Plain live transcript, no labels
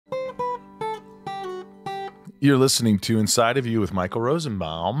You're listening to Inside of You with Michael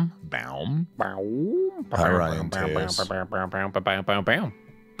Rosenbaum. Baum. Hi, Ryan Tejas.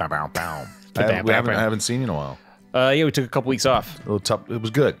 I haven't seen you in a while. Yeah, we took a couple weeks off. A little tough. It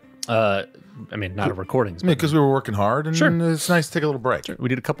was good. I mean, not recordings. Because we were working hard, and Sure. It's nice to take a little break. We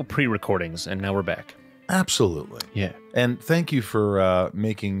did a couple pre-recordings, and now we're back. Absolutely. Yeah. And thank you for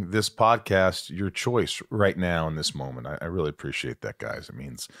making this podcast your choice right now in this moment. I really appreciate that, guys. It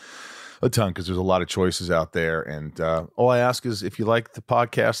means a ton because there's a lot of choices out there. And all I ask is if you like the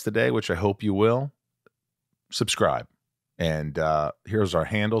podcast today, which I hope you will, subscribe. And here's our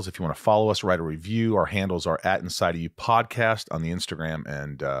handles. If you want to follow us, write a review. Our handles are at Inside of You Podcast on the Instagram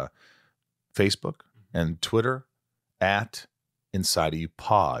and Facebook and Twitter at Inside of You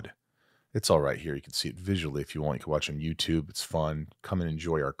Pod. It's all right here. You can see it visually if you want. You can watch on YouTube. It's fun. Come and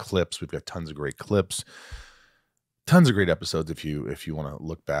enjoy our clips. We've got tons of great clips, tons of great episodes if you want to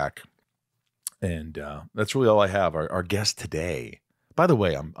look back. And that's really all I have. Our guest today. By the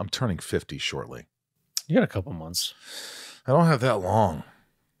way, I'm turning 50 shortly. You got a couple months. I don't have that long.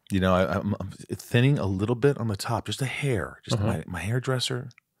 You know, I'm thinning a little bit on the top, just a hair. Just my hairdresser.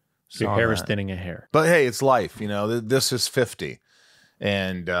 Your hair is thinning a hair. But hey, it's life. You know, this is 50.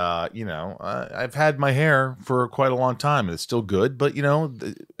 And, you know, I've had my hair for quite a long time and it's still good. But, you know,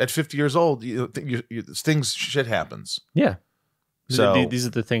 at 50 years old, shit happens. Yeah. So these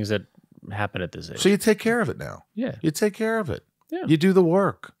are the things that happen at this age. So you take care of it now. Yeah. You take care of it. Yeah. You do the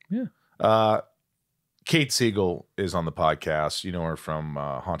work. Yeah. Kate Siegel is on the podcast. You know her from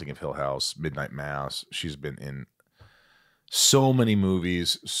Haunting of Hill House, Midnight Mass. She's been in so many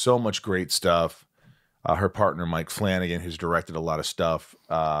movies, so much great stuff. Her partner, Mike Flanagan, who's directed a lot of stuff.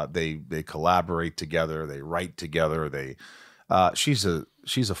 They collaborate together. They write together. She's a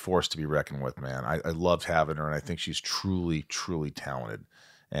force to be reckoned with, man. I loved having her, and I think she's truly, truly talented.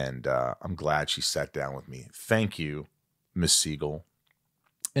 And I'm glad she sat down with me. Thank you, Miss Siegel.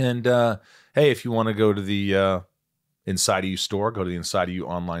 And hey, if you want to go to the Inside of You store, go to the Inside of You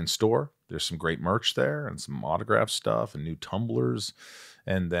online store. There's some great merch there and some autograph stuff and new tumblers.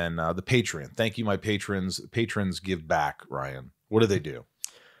 And then the Patreon. Thank you, my patrons. Patrons give back, Ryan. What do they do?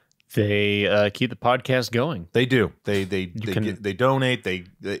 They keep the podcast going. They do. They donate.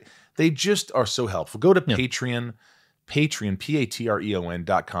 They just are so helpful. Go to Patreon,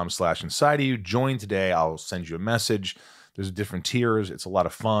 patreon.com/insideofyou. Join today. I'll send you a message. There's different tiers. It's a lot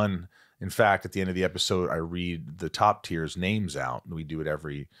of fun. In fact, at the end of the episode, I read the top tiers names out. We do it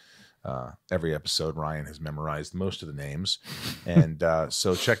every episode. Ryan has memorized most of the names. And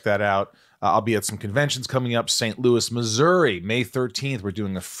so check that out. I'll be at some conventions coming up. St. Louis, Missouri, May 13th. We're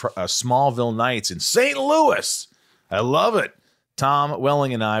doing a Smallville Nights in St. Louis. I love it. Tom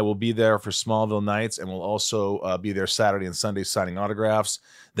Welling and I will be there for Smallville Nights, and we'll also be there Saturday and Sunday signing autographs.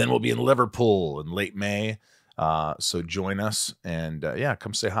 Then we'll be in Liverpool in late May. So join us and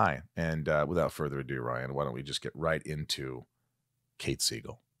come say hi. And without further ado, Ryan, why don't we just get right into Kate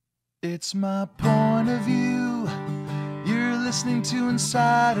Siegel? It's my point of view. You're listening to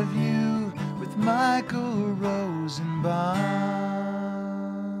Inside of You with Michael Rosenbaum.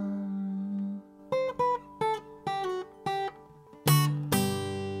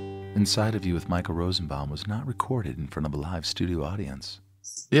 Inside of You with Michael Rosenbaum was not recorded in front of a live studio audience.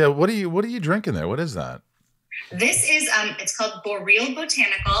 Yeah, what are you drinking there? What is that? This is it's called Boreal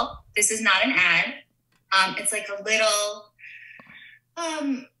Botanical. This is not an ad. It's like a little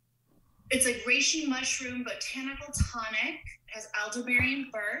it's like reishi mushroom botanical tonic. It has elderberry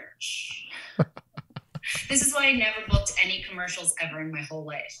and birch. This is why I never booked any commercials ever in my whole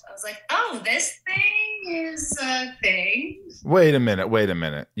life. I was like, oh, this thing is a thing. Wait a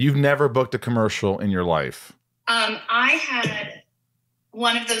minute. You've never booked a commercial in your life. I had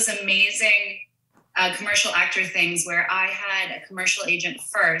one of those amazing commercial actor things where I had a commercial agent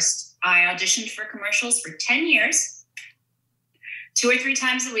first. I auditioned for commercials for 10 years, 2 or 3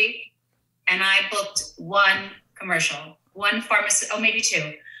 times a week. And I booked one commercial, maybe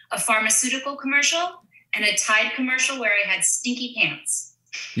 2, a pharmaceutical commercial and a Tide commercial where I had stinky pants.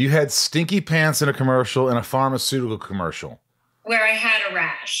 You had stinky pants in a commercial and a pharmaceutical commercial. Where I had a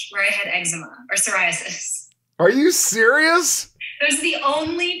rash, where I had eczema or psoriasis. Are you serious? Those are the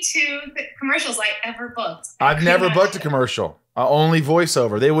only 2 commercials I ever booked. I've never booked a commercial. Only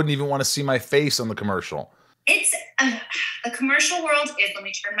voiceover. They wouldn't even want to see my face on the commercial. It's the commercial world is, let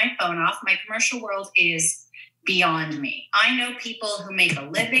me turn my phone off. My commercial world is beyond me. I know people who make a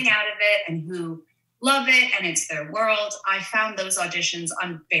living out of it and who love it and it's their world. I found those auditions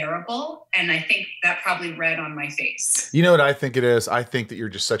unbearable. And I think that probably read on my face. You know what I think it is? I think that you're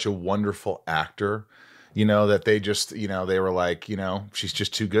just such a wonderful actor, you know, that they just, you know, they were like, you know, she's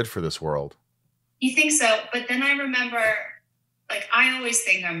just too good for this world. You think so? But then I remember, like, I always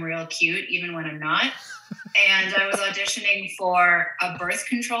think I'm real cute, even when I'm not. And I was auditioning for a birth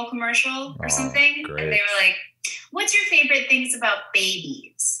control commercial or something. Great. And they were like, what's your favorite things about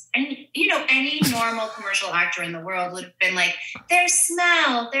babies? And, you know, any normal commercial actor in the world would have been like, their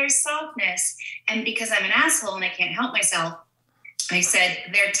smell, their softness. And because I'm an asshole and I can't help myself, I said,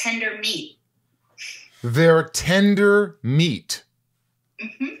 their tender meat. Their tender meat.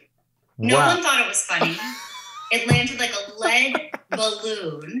 Mm-hmm. No one thought it was funny. It landed like a lead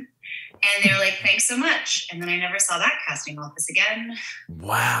balloon. And they were like, thanks so much. And then I never saw that casting office again.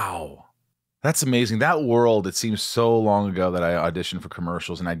 Wow. That's amazing. That world, it seems so long ago that I auditioned for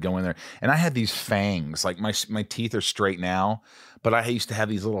commercials and I'd go in there and I had these fangs. Like my teeth are straight now, but I used to have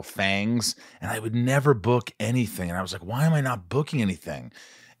these little fangs and I would never book anything. And I was like, why am I not booking anything?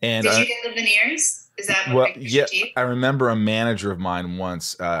 And did you get the veneers? Is that what yeah, I remember a manager of mine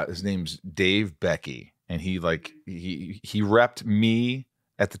once, his name's Dave Becky, and he repped me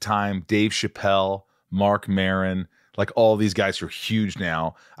at the time, Dave Chappelle, Mark Maron, like all these guys who are huge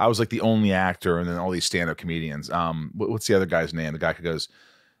now. I was like the only actor, and then all these stand-up comedians. What's the other guy's name? The guy who goes,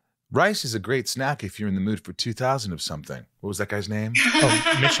 rice is a great snack if you're in the mood for 2,000 of something. What was that guy's name?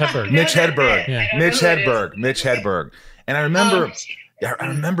 Oh, Mitch Hedberg. Mitch Hedberg. Yeah. Mitch Hedberg. And I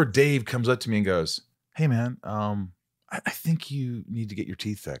remember Dave comes up to me and goes, hey man, I think you need to get your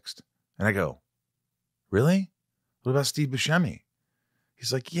teeth fixed. And I go, really? What about Steve Buscemi?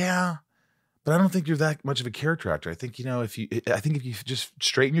 He's like, yeah, but I don't think you're that much of a character actor. I think, you know, if you just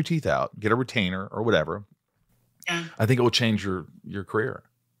straighten your teeth out, get a retainer or whatever, I think it will change your career.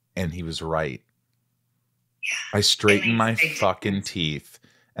 And he was right. Yeah, I straightened my fucking teeth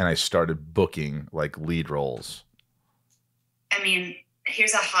and I started booking like lead roles. I mean,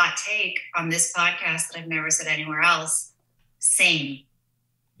 here's a hot take on this podcast that I've never said anywhere else. Same.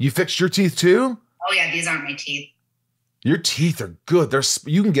 You fixed your teeth too? Oh yeah, these aren't my teeth. Your teeth are good.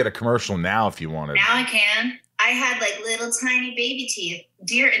 You can get a commercial now if you wanted. Now I can. I had like little tiny baby teeth.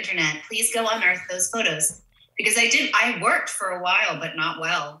 Dear internet, please go unearth those photos. Because I worked for a while, but not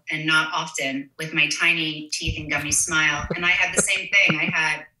well and not often with my tiny teeth and gummy smile. And I had the same thing. I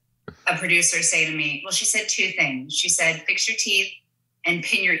had a producer say to me, well, she said two things. She said, fix your teeth and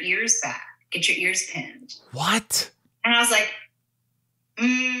pin your ears back. Get your ears pinned. What? And I was like,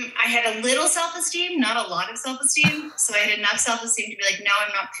 I had a little self-esteem, not a lot of self-esteem. So I had enough self-esteem to be like, no,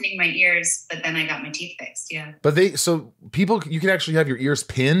 I'm not pinning my ears. But then I got my teeth fixed. Yeah. But you can actually have your ears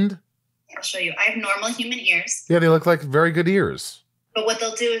pinned? I'll show you. I have normal human ears. Yeah, they look like very good ears. But what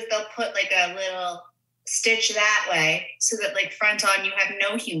they'll do is they'll put like a little stitch that way so that like front on you have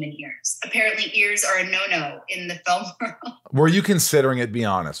no human ears. Apparently ears are a no-no in the film world. Were you considering it, be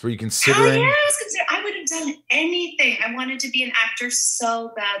honest? Were you considering? Oh, yeah, I was considering. I would have done anything. I wanted to be an actor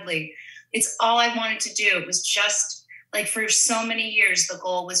so badly. It's all I wanted to do. It was just like for so many years, the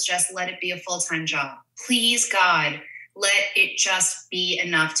goal was just let it be a full-time job. Please, God, let it just be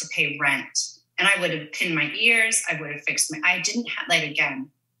enough to pay rent. And I would have pinned my ears. I would have fixed I didn't have, like, again,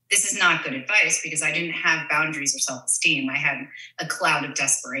 this is not good advice because I didn't have boundaries or self-esteem. I had a cloud of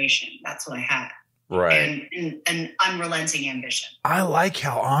desperation. That's what I had. Right. And an unrelenting ambition. I like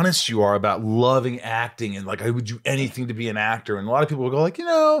how honest you are about loving acting and like, I would do anything to be an actor. And a lot of people will go like, you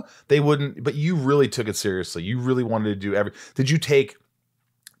know, they wouldn't, but you really took it seriously. You really wanted to do did you take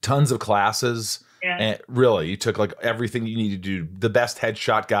tons of classes? Yeah. And really, you took like everything you needed to do, the best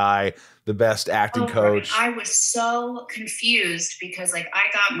headshot guy, the best acting coach. I was so confused because like I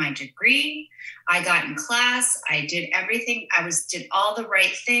got my degree, I got in class, I did everything. Did all the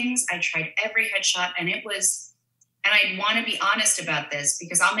right things. I tried every headshot and it was, and I want to be honest about this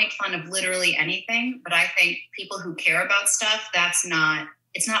because I'll make fun of literally anything, but I think people who care about stuff, it's not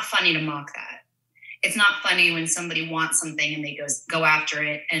funny to mock that. It's not funny when somebody wants something and they go after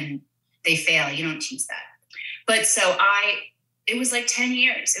it and they fail. You don't tease that. But so it was like 10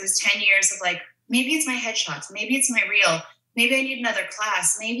 years. It was 10 years of like, maybe it's my headshots. Maybe it's my reel. Maybe I need another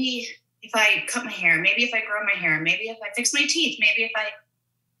class. Maybe if I cut my hair, maybe if I grow my hair, maybe if I fix my teeth,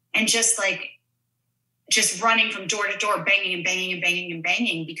 and just running from door to door, banging and banging and banging and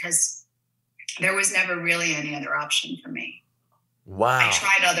banging because there was never really any other option for me. Wow. I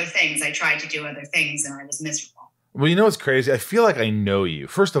tried other things. I tried to do other things and I was miserable. Well, you know what's crazy? I feel like I know you.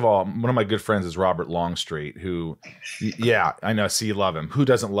 First of all, one of my good friends is Robert Longstreet, who, yeah, I know. See, you love him. Who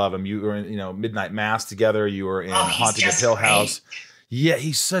doesn't love him? You were in, Midnight Mass together. You were in Haunting of Hill House. Yeah,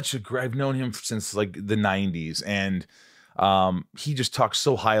 he's such a great. I've known him since like the 90s, and he just talks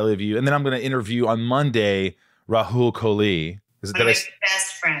so highly of you. And then I'm going to interview on Monday Rahul Kohli. One of my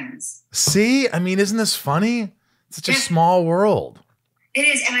best friends. See, I mean, isn't this funny? It's such a small world. It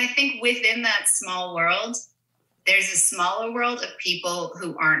is. And I think within that small world, there's a smaller world of people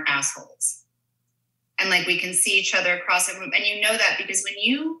who aren't assholes. And like we can see each other across the room. And you know that because when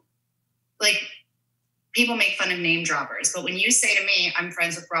you, like, people make fun of name droppers, but when you say to me, I'm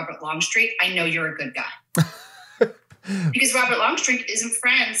friends with Robert Longstreet, I know you're a good guy. Because Robert Longstreet isn't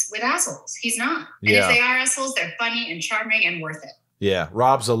friends with assholes. He's not. And if they are assholes, they're funny and charming and worth it. Yeah.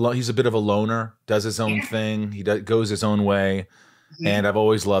 Rob's he's a bit of a loner, does his own thing. He goes his own way. Mm-hmm. And I've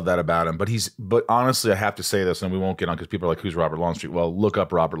always loved that about him. But honestly, I have to say this, and we won't get on because people are like, who's Robert Longstreet? Well, look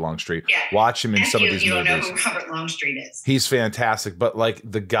up Robert Longstreet. Yeah. Watch him in some of these movies. You don't know who Robert Longstreet is. He's fantastic. But like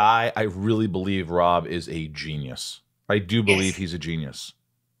the guy, I really believe Rob is a genius. I do believe he's a genius.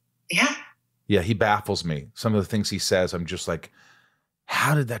 Yeah. Yeah, he baffles me. Some of the things he says, I'm just like,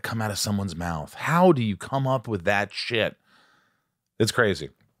 how did that come out of someone's mouth? How do you come up with that shit? It's crazy.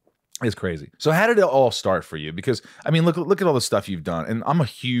 It's crazy. So how did it all start for you? Because, I mean, look at all the stuff you've done. And I'm a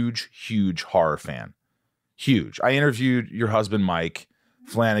huge, huge horror fan. Huge. I interviewed your husband, Mike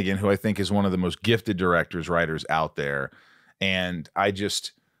Flanagan, who I think is one of the most gifted directors, writers out there. And I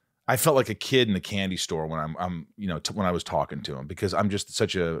felt like a kid in a candy store when when I was talking to him, because I'm just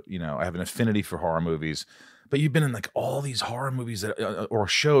such a, I have an affinity for horror movies. But you've been in like all these horror movies or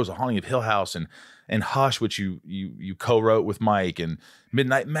shows, A Haunting of Hill House and Hush, which you co-wrote with Mike, and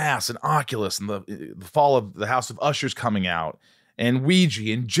Midnight Mass and Oculus, and the fall of the House of Usher's coming out, and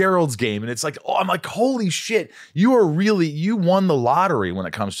Ouija and Gerald's Game. And it's like, oh, I'm like, holy shit, you won the lottery when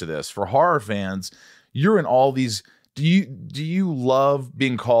it comes to this. For horror fans, you're in all these. Do you love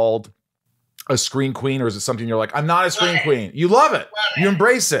being called a screen queen, or is it something you're like, I'm not a screen queen? You love it. You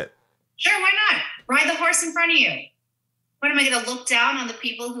embrace it. Sure, why not? Ride the horse in front of you. What, am I going to look down on the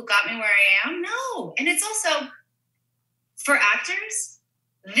people who got me where I am? No. And it's also, for actors,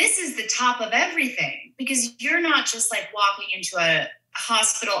 this is the top of everything, because you're not just like walking into a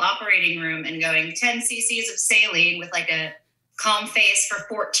hospital operating room and going 10 cc's of saline with like a calm face for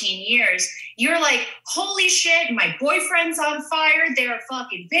 14 years. You're like, holy shit, my boyfriend's on fire. They're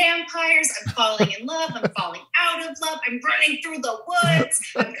fucking vampires. I'm falling in love. I'm falling out of love. I'm running through the woods.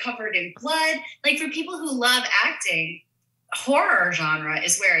 I'm covered in blood. Like, for people who love acting, horror genre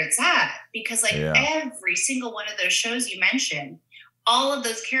is where it's at, because like every single one of those shows you mentioned, all of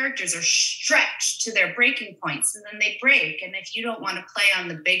those characters are stretched to their breaking points, and then they break. And if you don't want to play on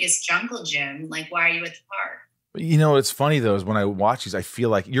the biggest jungle gym, like, why are you at the park? It's funny though, is when I watch these, I feel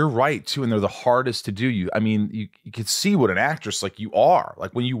like you're right too, and they're the hardest to do. You can see what an actress like you are.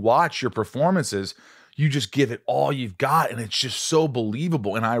 Like when you watch your performances, you just give it all you've got, and it's just so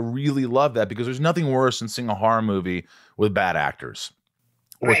believable. And I really love that, because there's nothing worse than seeing a horror movie with bad actors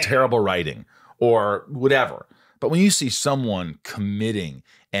or terrible writing or whatever. But when you see someone committing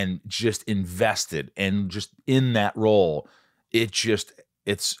and just invested and just in that role,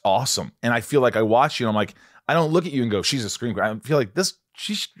 it's awesome. And I feel like I watch you and I'm like, I don't look at you and go, she's a screen queen. I feel like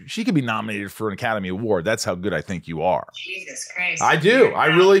she could be nominated for an Academy Award. That's how good I think you are. Jesus Christ. I do. I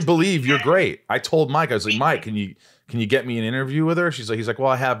really believe you're great. I told Mike, I was like, Mike, can you get me an interview with her? He's like,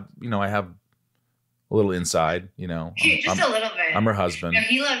 well, I have a little inside, just a little bit. I'm her husband.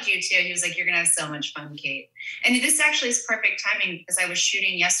 He loved you too. He was like, you're going to have so much fun, Kate. And this actually is perfect timing, because I was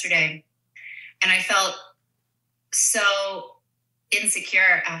shooting yesterday and I felt so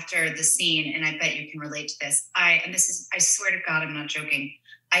insecure after the scene, and I bet you can relate to this. I swear to God, I'm not joking.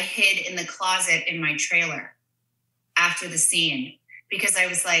 I hid in the closet in my trailer after the scene, because I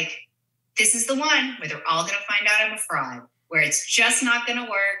was like, this is the one where they're all going to find out I'm a fraud, where it's just not going to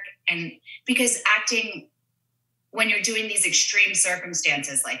work. And because acting, when you're doing these extreme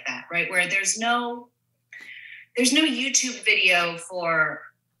circumstances like that, right, where there's no YouTube video for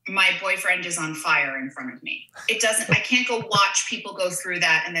my boyfriend is on fire in front of me. I can't go watch people go through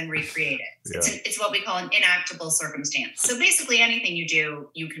that and then recreate it. Yeah. It's what we call an inactable circumstance. So basically anything you do,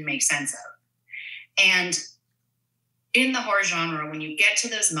 you can make sense of. And in the horror genre, when you get to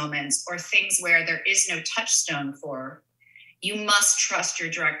those moments or things where there is no touchstone for, you must trust your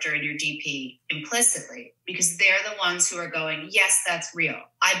director and your DP implicitly, because they're the ones who are going, yes, that's real.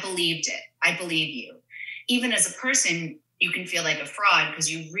 I believed it. I believe you. Even as a person, you can feel like a fraud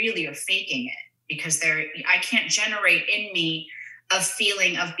because you really are faking it, because I can't generate in me a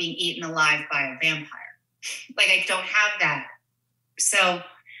feeling of being eaten alive by a vampire. Like, I don't have that. So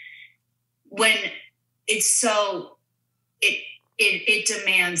when it's so, it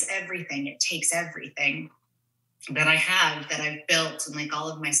demands everything. It takes everything that I have, that I've built, and like all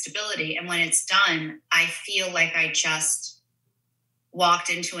of my stability. And when it's done, I feel like I just walked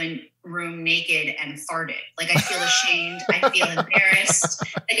into a room naked and farted. Like, I feel ashamed. I feel embarrassed.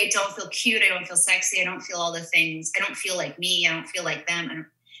 Like, I don't feel cute. I don't feel sexy. I don't feel all the things. I don't feel like me. I don't feel like them.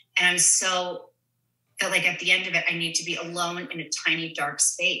 And I'm so that, like, at the end of it, I need to be alone in a tiny, dark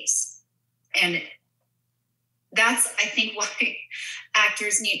space. And that's, I think, why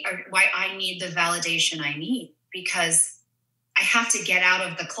actors need, or why I need the validation I need, because I have to get out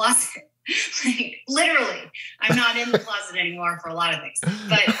of the closet. Like, literally, I'm not in the closet anymore for a lot of things, but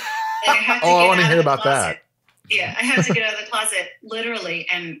like, I have to I get want to out hear of the about closet. that. Yeah, I have to get out of the closet, literally,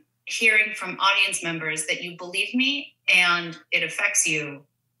 and hearing from audience members that you believe me and it affects you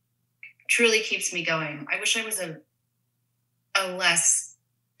truly keeps me going. I wish I was a less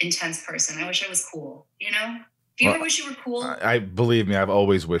intense person. I wish I was cool, you know? Do you ever wish you were cool? I believe me, I've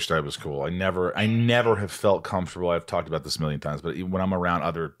always wished I was cool. I never have felt comfortable. I've talked about this a million times, but when I'm around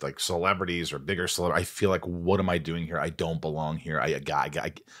other like celebrities or bigger celebrities, I feel like, what am I doing here? I don't belong here.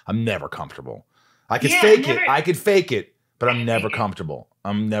 I'm never comfortable. I could fake it. I could fake it, but I'm never comfortable.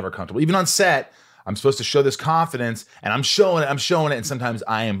 I'm never comfortable. Even on set, I'm supposed to show this confidence, and I'm showing it, and sometimes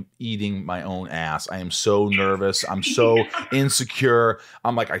I am eating my own ass. I am so nervous. I'm so insecure.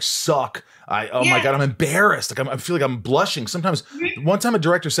 I'm like, I suck. Oh my God, I'm embarrassed. Like I feel like I'm blushing. Sometimes, one time a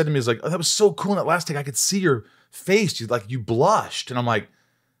director said to me, "Is like, oh, that was so cool in that last take. I could see your face. You blushed," and I'm like,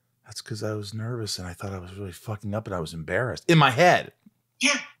 that's because I was nervous and I thought I was really fucking up, and I was embarrassed in my head.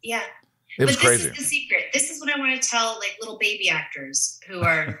 Yeah. It was crazy. This is the secret. This is what I want to tell, like, little baby actors who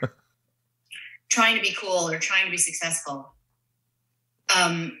are trying to be cool or trying to be successful.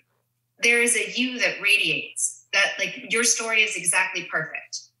 There is a you that radiates. That, like, your story is exactly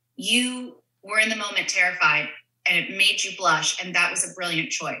perfect. You were in the moment terrified, and it made you blush, and that was a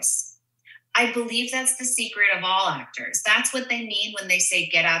brilliant choice. I believe that's the secret of all actors. That's what they mean when they say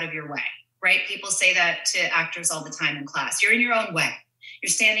get out of your way, right? People say that to actors all the time in class. You're in your own way. You're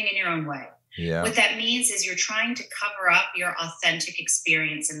standing in your own way. Yeah. What that means is you're trying to cover up your authentic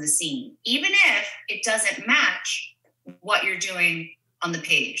experience in the scene, even if it doesn't match what you're doing on the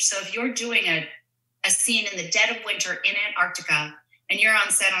page. So if you're doing a scene in the dead of winter in Antarctica, and you're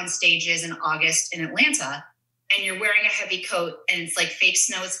on set on stages in August in Atlanta, and you're wearing a heavy coat and it's like fake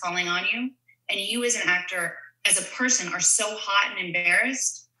snow is falling on you, and you as an actor, as a person, are so hot and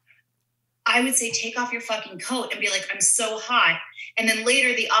embarrassed, I would say take off your fucking coat and be like, I'm so hot. And then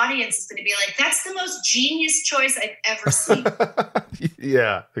later the audience is going to be like, that's the most genius choice I've ever seen.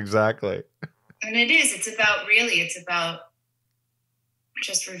 Yeah, exactly. And it is. It's about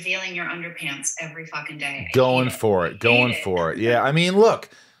just revealing your underpants every fucking day. Going for it. Yeah. I mean, look,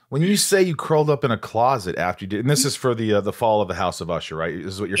 when you say you curled up in a closet after you did, and this is for the fall of the House of Usher, right?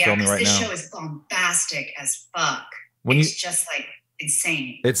 This is what you're filming right now? This show is bombastic as fuck. It's just like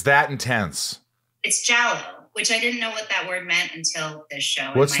insane. It's that intense. It's Jallo, which I didn't know what that word meant until this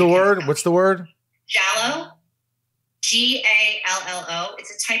show. What's the word? Jallo. Gallo.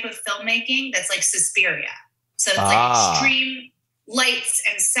 It's a type of filmmaking that's like Suspiria. So it's like extreme lights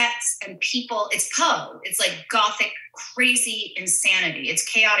and sets and people. It's Poe. It's like gothic, crazy insanity. It's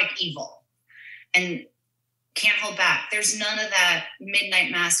chaotic evil and can't hold back. There's none of that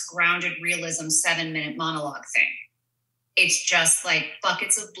Midnight Mass grounded realism 7-minute monologue thing. It's just like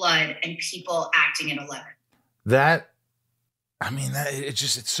buckets of blood and people acting at 11.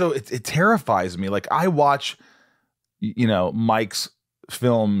 It terrifies me. Like, I watch, Mike's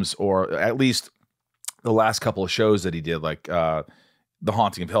films, or at least the last couple of shows that he did, like The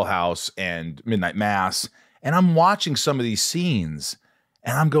Haunting of Hill House and Midnight Mass. And I'm watching some of these scenes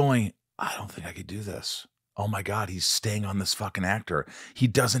and I'm going, I don't think I could do this. Oh my God, he's staying on this fucking actor. He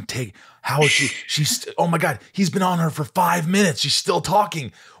doesn't take, how is she's, oh my God, he's been on her for 5 minutes. She's still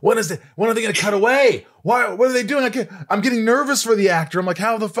talking. When are they going to cut away? What are they doing? I'm getting nervous for the actor. I'm like,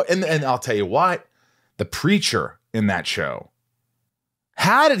 how the fuck? And I'll tell you what, the preacher in that show,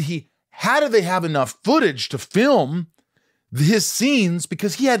 how did they have enough footage to film his scenes?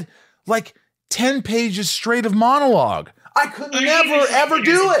 Because he had like 10 pages straight of monologue. I could never, ever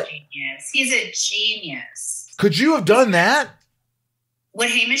do it. He's a genius. Could you have done that? What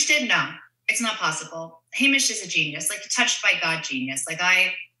Hamish did? No, it's not possible. Hamish is a genius, like a touched by God genius.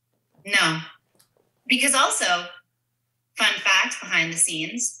 No. Because also, fun fact behind the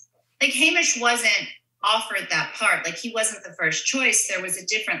scenes, like Hamish wasn't offered that part. Like he wasn't the first choice. There was a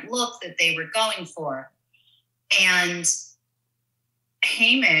different look that they were going for. And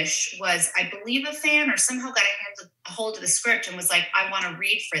Hamish was, I believe, a fan or somehow got a hold of the script and was like, I want to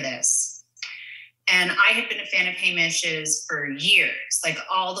read for this. And I had been a fan of Hamish's for years, like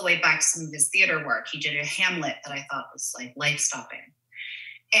all the way back to some of his theater work. He did a Hamlet that I thought was like life-stopping.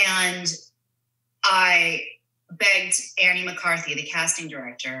 And I begged Annie McCarthy, the casting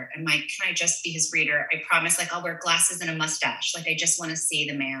director, and Mike, can I just be his reader? I promise, like, I'll wear glasses and a mustache. Like, I just want to see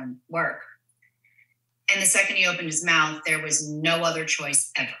the man work. And the second he opened his mouth, there was no other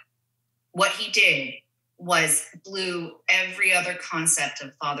choice ever. What he did was blew every other concept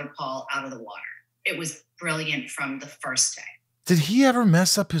of Father Paul out of the water. It was brilliant from the first day. Did he ever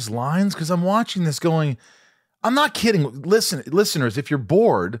mess up his lines? Because I'm watching this going, I'm not kidding. Listen, listeners, if you're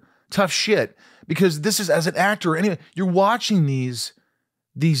bored, tough shit. Because this is, as an actor, anyway, you're watching these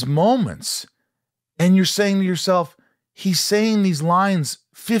moments and you're saying to yourself, he's saying these lines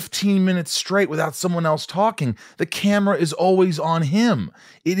 15 minutes straight without someone else talking. The camera is always on him.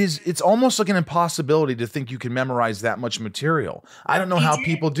 It's almost like an impossibility to think you can memorize that much material. I don't know how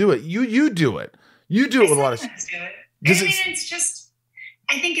people do it. You do it. You do it with a lot of. It's just,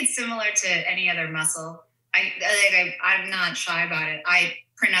 I think it's similar to any other muscle. I'm not shy about it. I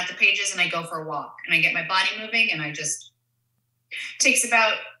print out the pages and I go for a walk and I get my body moving and it takes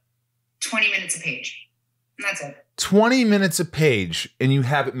about 20 minutes a page. And that's it. 20 minutes a page and you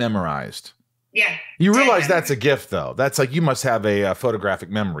have it memorized. Yeah. You realize that's a gift though. That's like, you must have a photographic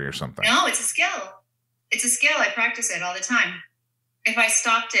memory or something. No, it's a skill. It's a skill. I practice it all the time. If I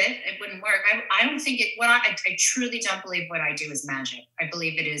stopped it wouldn't work. I don't think I truly don't believe what I do is magic. I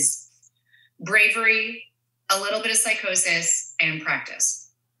believe it is bravery, a little bit of psychosis, and practice.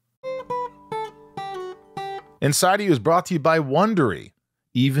 Inside of You is brought to you by Wondery.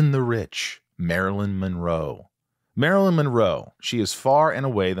 Even the Rich, Marilyn Monroe. Marilyn Monroe, she is far and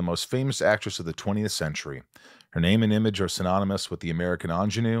away the most famous actress of the 20th century. Her name and image are synonymous with the American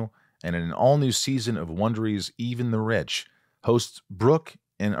ingenue, and in an all-new season of Wondery's Even the Rich, hosts Brooke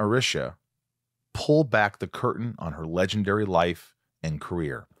and Arisha pull back the curtain on her legendary life and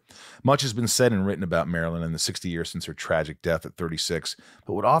career. Much has been said and written about Marilyn in the 60 years since her tragic death at 36,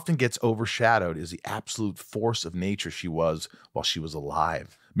 but what often gets overshadowed is the absolute force of nature she was while she was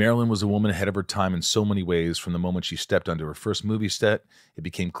alive. Marilyn was a woman ahead of her time in so many ways. From the moment she stepped onto her first movie set, it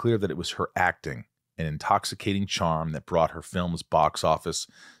became clear that it was her acting, an intoxicating charm that brought her film's box office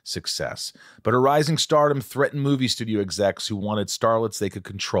success. But her rising stardom threatened movie studio execs who wanted starlets they could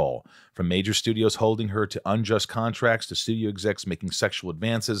control. From major studios holding her to unjust contracts to studio execs making sexual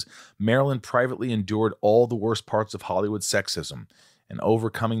advances, Marilyn privately endured all the worst parts of Hollywood sexism, and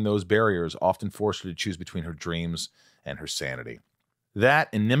overcoming those barriers often forced her to choose between her dreams and her sanity. That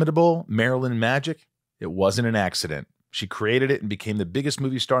inimitable Marilyn magic, it wasn't an accident. She created it and became the biggest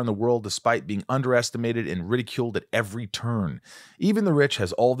movie star in the world despite being underestimated and ridiculed at every turn. Even the Rich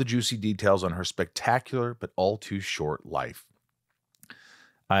has all the juicy details on her spectacular but all too short life.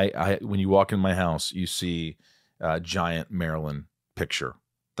 When you walk in my house, you see a giant Marilyn picture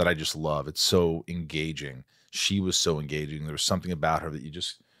that I just love. It's so engaging. She was so engaging. There was something about her that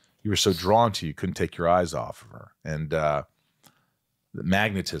you were so drawn to. You couldn't take your eyes off of her. And the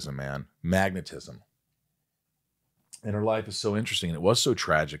magnetism, man, magnetism. And her life is so interesting, and it was so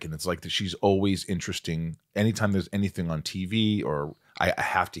tragic, and it's like that she's always interesting. Anytime there's anything on TV, or I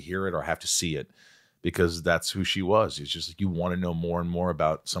have to hear it or I have to see it, because that's who she was. It's just like you want to know more and more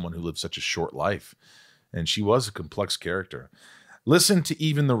about someone who lived such a short life. And she was a complex character. Listen to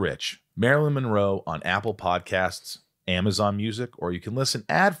Even the Rich, Marilyn Monroe, on Apple Podcasts, Amazon Music, or you can listen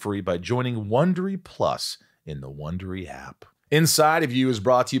ad-free by joining Wondery Plus in the Wondery app. Inside of You is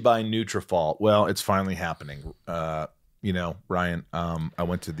brought to you by Nutrafol. Well, it's finally happening. Ryan, I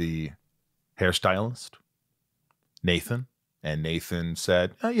went to the hairstylist, Nathan, and Nathan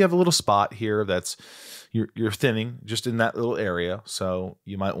said, oh, you have a little spot here that's, you're thinning just in that little area, so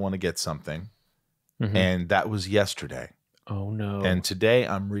you might want to get something. Mm-hmm. And that was yesterday. Oh, no. And today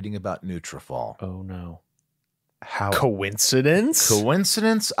I'm reading about Nutrafol. Oh, no. How coincidence?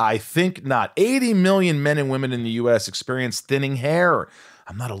 Coincidence? I think not. 80 million men and women in the U.S. experience thinning hair.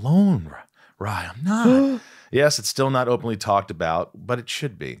 I'm not alone, Rye. I'm not. Yes, it's still not openly talked about, but it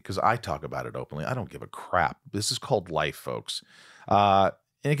should be, because I talk about it openly. I don't give a crap. This is called life, folks. And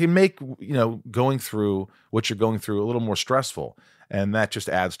it can make, going through what you're going through a little more stressful. And that just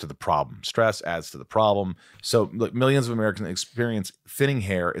adds to the problem. Stress adds to the problem. So look, millions of Americans experience thinning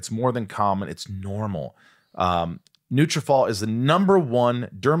hair. It's more than common. It's normal. Nutrafol is the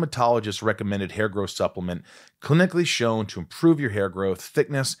 #1 dermatologist recommended hair growth supplement, clinically shown to improve your hair growth,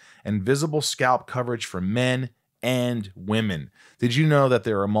 thickness, and visible scalp coverage for men and women. Did you know that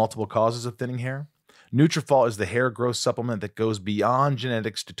there are multiple causes of thinning hair? Nutrafol is the hair growth supplement that goes beyond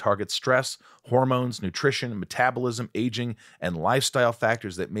genetics to target stress, hormones, nutrition, metabolism, aging, and lifestyle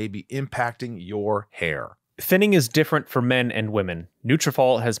factors that may be impacting your hair. Thinning is different for men and women.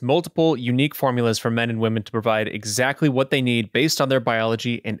 Nutrafol has multiple unique formulas for men and women to provide exactly what they need based on their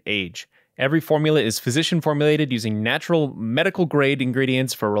biology and age. Every formula is physician formulated using natural medical grade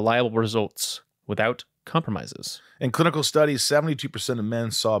ingredients for reliable results without compromises. In clinical studies, 72% of men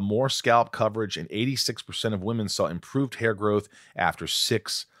saw more scalp coverage and 86% of women saw improved hair growth after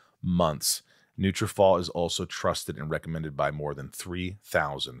 6 months. Nutrafol is also trusted and recommended by more than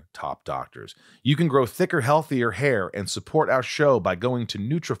 3,000 top doctors. You can grow thicker, healthier hair and support our show by going to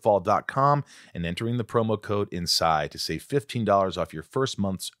Nutrafol.com and entering the promo code INSIDE to save $15 off your first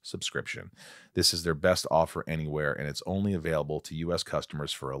month's subscription. This is their best offer anywhere, and it's only available to U.S.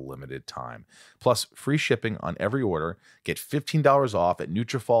 customers for a limited time. Plus, free shipping on every order. Get $15 off at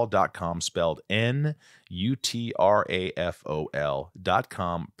Nutrafol.com, spelled Nutrafol.com,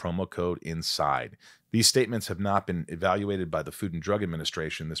 promo code INSIDE. These statements have not been evaluated by the Food and Drug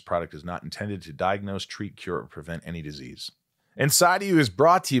Administration. This product is not intended to diagnose, treat, cure, or prevent any disease. Inside of You is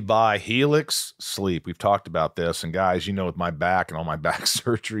brought to you by Helix Sleep. We've talked about this, and guys, you know, with my back and all my back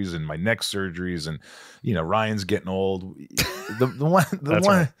surgeries and my neck surgeries, and you know, Ryan's getting old. The one,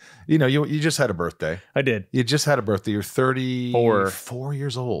 Right. you know, you just had a birthday. I did. You just had a birthday. You're 34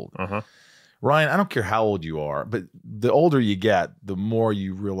 years old. Uh-huh. Ryan, I don't care how old you are, but the older you get, the more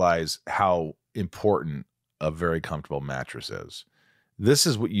you realize how important a very comfortable mattress is. This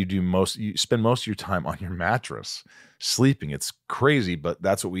is what you do most. You spend most of your time on your mattress, sleeping. It's crazy, but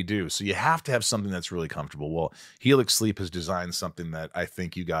that's what we do. So you have to have something that's really comfortable. Well, Helix Sleep has designed something that I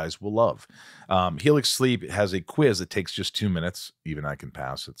think you guys will love. Helix Sleep has a quiz that takes just 2 minutes. Even I can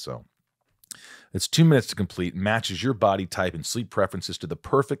pass it. So it's 2 minutes to complete, matches your body type and sleep preferences to the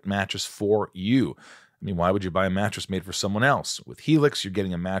perfect mattress for you. I mean, why would you buy a mattress made for someone else? With Helix, you're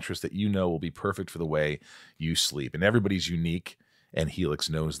getting a mattress that you know will be perfect for the way you sleep. And everybody's unique, and Helix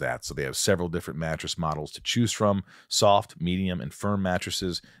knows that. So they have several different mattress models to choose from: soft, medium, and firm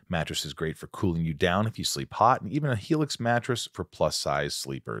mattresses. Mattresses great for cooling you down if you sleep hot, and even a Helix mattress for plus-size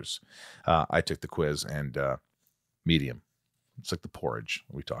sleepers. I took the quiz, and medium. It's like the porridge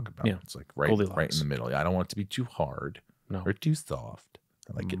we talk about. Yeah. It's like right in the middle. I don't want it to be too hard or too soft.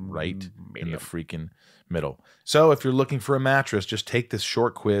 I like it right in the freaking middle. So if you're looking for a mattress, just take this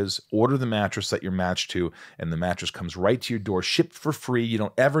short quiz, order the mattress that you're matched to, and the mattress comes right to your door, shipped for free. You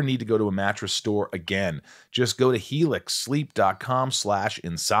don't ever need to go to a mattress store again. Just go to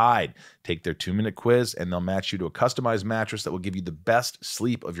helixsleep.com/inside. Take their 2-minute quiz, and they'll match you to a customized mattress that will give you the best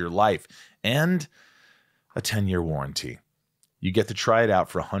sleep of your life and a 10-year warranty. You get to try it out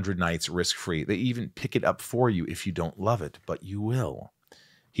for 100 nights risk-free. They even pick it up for you if you don't love it, but you will.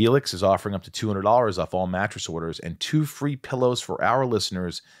 Helix is offering up to $200 off all mattress orders and 2 free pillows for our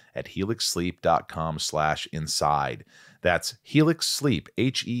listeners at helixsleep.com/inside. That's Helix Sleep,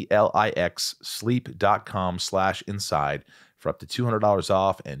 HELIX sleep.com/inside for up to $200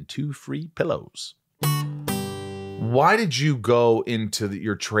 off and 2 free pillows. Why did you go into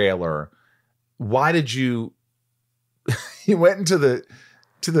your trailer? Why did you you went into the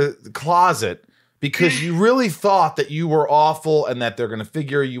closet because you really thought that you were awful and that they're going to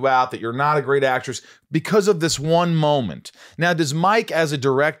figure you out, that you're not a great actress because of this one moment. Now, does Mike, as a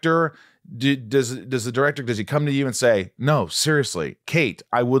director, does he come to you and say, "No, seriously, Kate,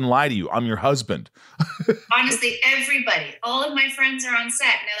 I wouldn't lie to you. I'm your husband"? Honestly, everybody, all of my friends are on set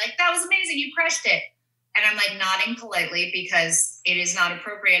and they're like, "That was amazing. You crushed it." And I'm like nodding politely because it is not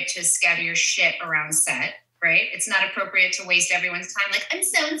appropriate to scatter your shit around set. Right? It's not appropriate to waste everyone's time. Like, "I'm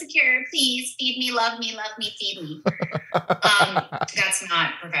so insecure. Please feed me, love me, feed me." That's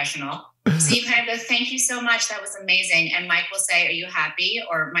not professional. So you kind of go, "Thank you so much. That was amazing." And Mike will say, "Are you happy?"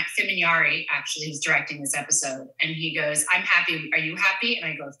 Or Mike Fimignari, actually, who's directing this episode. And he goes, "I'm happy. Are you happy?" And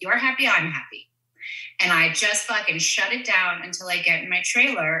I go, "If you're happy, I'm happy." And I just fucking shut it down until I get in my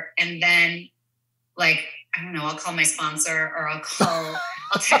trailer. And then, like, I don't know, I'll call my sponsor or I'll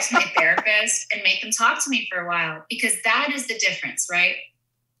text my therapist and make them talk to me for a while, because that is the difference, right?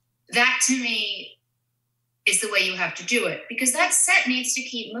 That to me is the way you have to do it, because that set needs to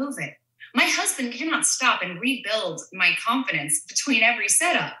keep moving. My husband cannot stop and rebuild my confidence between every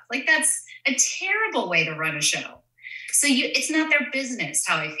setup. Like, that's a terrible way to run a show. So it's not their business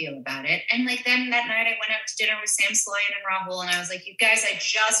how I feel about it. And like, then that night I went out to dinner with Sam Sloyan and Rahul, and I was like, "You guys, I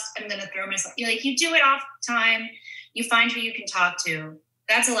just am going to throw myself." You do it off time. You find who you can talk to.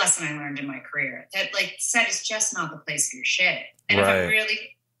 That's a lesson I learned in my career. That like, set is just not the place for your shit. And Right. if I'm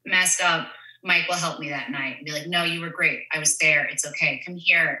really messed up, Mike will help me that night and be like, "No, you were great. I was there. It's okay. Come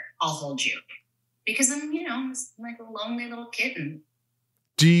here. I'll hold you." Because I'm like a lonely little kitten.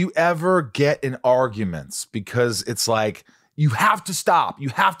 Do you ever get in arguments because it's like, you have to stop, you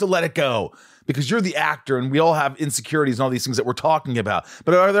have to let it go because you're the actor and we all have insecurities and all these things that we're talking about?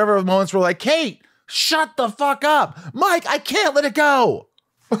 But are there ever moments where like, "Kate, shut the fuck up. Mike, I can't let it go"?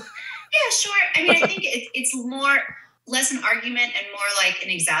 Yeah, sure. I mean, I think it's less an argument and more like an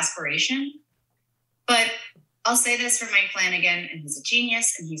exasperation. But I'll say this for Mike Flanagan, and he's a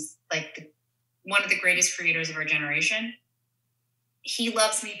genius, and he's like one of the greatest creators of our generation. He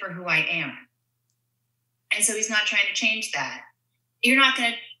loves me for who I am. And so he's not trying to change that. You're not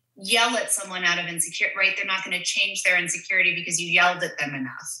going to yell at someone out of insecurity, right? They're not going to change their insecurity because you yelled at them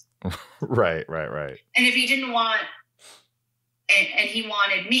enough. Right. And if he didn't want, and he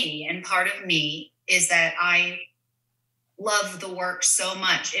wanted me, and part of me is that I love the work so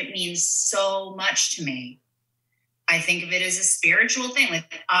much. It means so much to me. I think of it as a spiritual thing.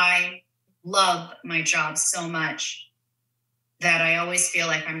 Like, I love my job so much that I always feel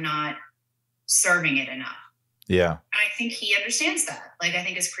like I'm not serving it enough. Yeah. I think he understands that. Like, I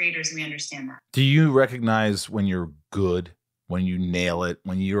think as creators, we understand that. Do you recognize when you're good, when you nail it,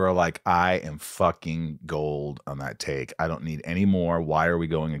 when you are like, I am fucking gold on that take. I don't need any more. Why are we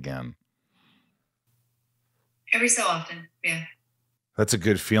going again? Every so often. Yeah. That's a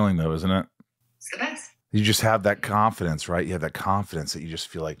good feeling though, isn't it? It's the best. You just have that confidence, right? You have that confidence that you just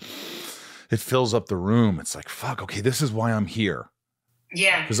feel like it fills up the room. It's like, fuck, okay, this is why I'm here.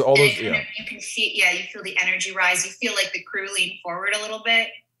 Yeah. Because all those, you can feel, you feel the energy rise. You feel like the crew lean forward a little bit.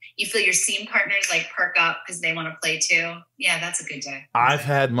 You feel your scene partners like perk up because they want to play too. Yeah, that's a good day. I've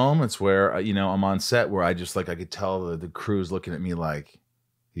had moments where, I'm on set where I could tell the crew's looking at me like,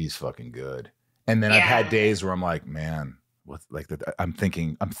 he's fucking good. And then I've had days where I'm like, man, I'm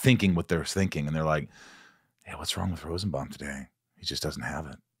thinking what they're thinking. And they're like, hey, what's wrong with Rosenbaum today? He just doesn't have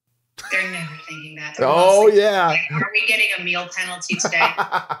it. They're never thinking that. Yeah. Like, are we getting a meal penalty today?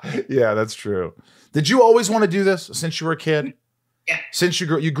 Yeah, that's true. Did you always want to do this since you were a kid? Yeah. Since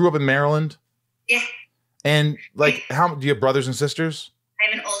you grew up in Maryland? Yeah. And how do you have brothers and sisters?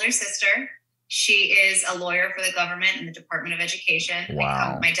 I have an older sister. She is a lawyer for the government in the Department of Education.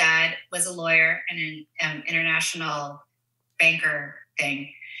 Wow. My dad was a lawyer and an international banker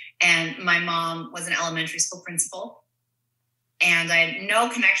thing. And my mom was an elementary school principal. And I had no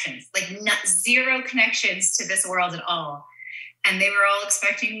connections, zero connections to this world at all. And they were all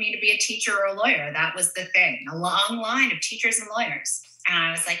expecting me to be a teacher or a lawyer. That was the thing, a long line of teachers and lawyers. And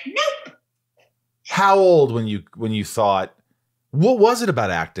I was like, nope. How old when you thought, what was it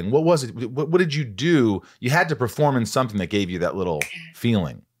about acting? What was it? What did you do? You had to perform in something that gave you that little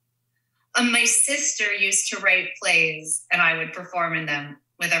feeling. My sister used to write plays and I would perform in them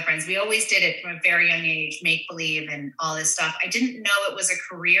with our friends. We always did it from a very young age, make believe and all this stuff. I didn't know it was a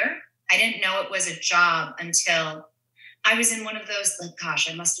career. I didn't know it was a job until I was in one of those,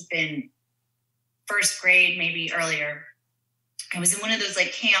 I must have been first grade, maybe earlier. I was in one of those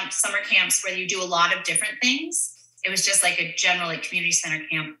summer camps where you do a lot of different things. It was just like a general community center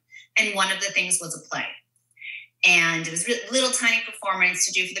camp. And one of the things was a play. And it was a little tiny performance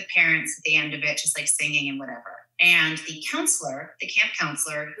to do for the parents at the end of it, just like singing and whatever. And the camp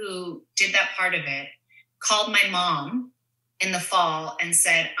counselor who did that part of it, called my mom in the fall and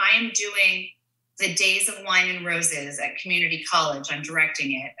said, I am doing the Days of Wine and Roses at community college. I'm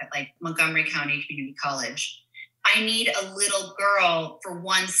directing it at Montgomery County Community College. I need a little girl for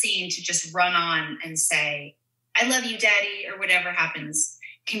one scene to just run on and say, I love you, Daddy, or whatever happens.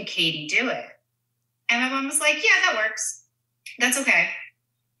 Can Katie do it? And my mom was like, yeah, that works. That's okay.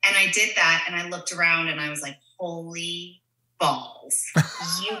 And I did that. And I looked around and I was like, holy balls.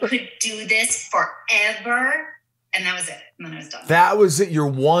 You could do this forever. And that was it. And then I was done. That was it. Your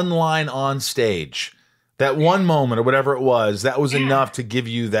one line on stage, that one moment or whatever it was, that was enough to give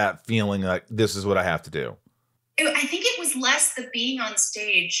you that feeling like this is what I have to do. I think it was less the being on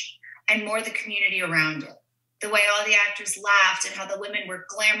stage and more the community around it. The way all the actors laughed and how the women were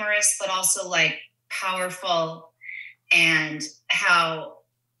glamorous, but also powerful, and how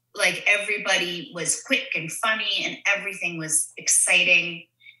everybody was quick and funny and everything was exciting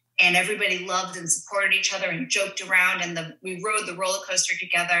and everybody loved and supported each other and joked around, and we rode the roller coaster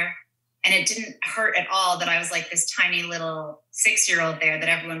together, and it didn't hurt at all that I was this tiny little 6-year-old there that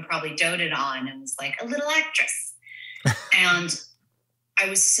everyone probably doted on and was like a little actress. And I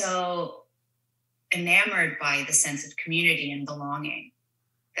was so enamored by the sense of community and belonging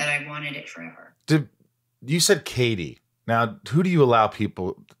that I wanted it forever. You said Katie. Now, who do you allow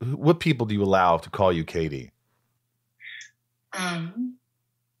what people do you allow to call you Katie?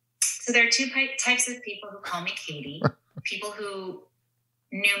 So there are two types of people who call me Katie. People who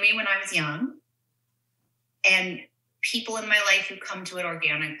knew me when I was young, and people in my life who come to it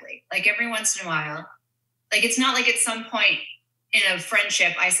organically. Every once in a while, it's not at some point in a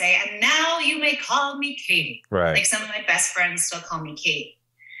friendship I say, and now you may call me Katie. Right. Some of my best friends still call me Kate.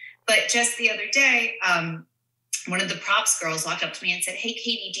 But just the other day, one of the props girls walked up to me and said, "Hey,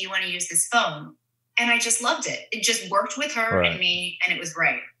 Katie, do you want to use this phone?" And I just loved it. It just worked with her and me, and it was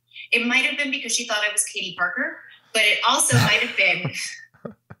right. It might have been because she thought I was Katie Parker, but it also might have been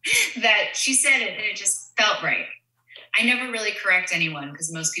that she said it and it just felt right. I never really correct anyone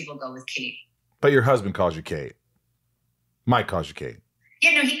because most people go with Kate. But your husband calls you Kate. Mike calls you Kate.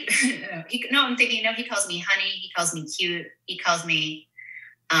 Yeah, no, I'm thinking, no, he calls me honey. He calls me cute. He calls me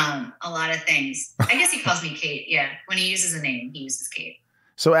a lot of things. I guess he calls me Kate. Yeah. When he uses a name, he uses Kate.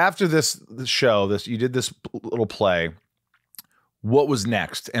 So after this show, you did this little play. What was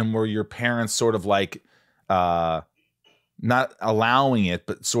next? And were your parents sort of like, not allowing it,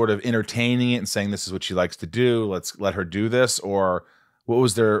 but sort of entertaining it and saying, this is what she likes to do, let's let her do this? Or what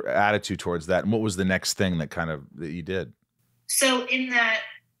was their attitude towards that? And what was the next thing that you did? So in that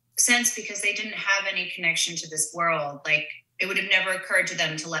sense, because they didn't have any connection to this world, like it would have never occurred to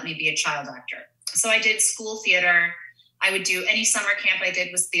them to let me be a child actor. So I did school theater. I would do any summer camp I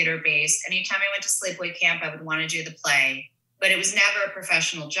did was theater based. Anytime I went to sleepaway camp, I would want to do the play, but it was never a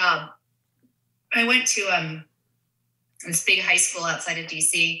professional job. I went to this big high school outside of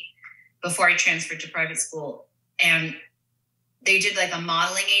DC before I transferred to private school. And they did like a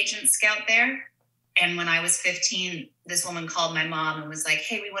modeling agent scout there. And when I was 15, this woman called my mom and was like,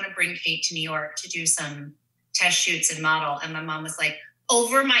 "Hey, we want to bring Kate to New York to do some test shoots and model." And my mom was like,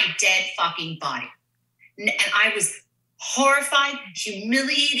 "Over my dead fucking body." And I was horrified,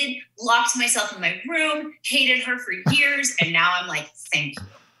 humiliated, locked myself in my room, hated her for years. And now I'm like, thank you.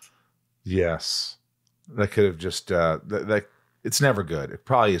 Yes. That could have just that it's never good. It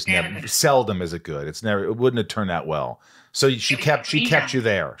probably is never. Seldom is it good. It wouldn't have turned out well. So she kept you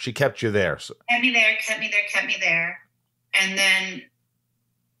there. She kept you there. So. Kept me there. And then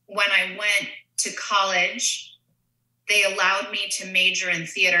when I went to college, they allowed me to major in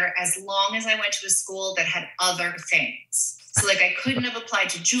theater as long as I went to a school that had other things. So like I couldn't have applied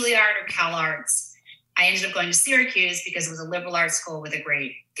to Juilliard or Cal Arts. I ended up going to Syracuse because it was a liberal arts school with a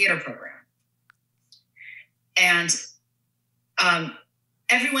great theater program. And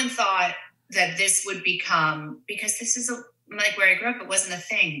everyone thought that this would become, because this is like where I grew up, it wasn't a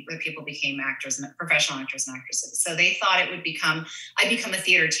thing where people became actors and professional actors and actresses. So they thought it would I'd become a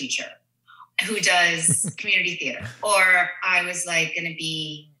theater teacher who does community theater, or I was like going to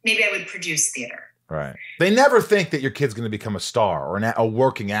be, maybe I would produce theater. Right. They never think that your kid's going to become a star or a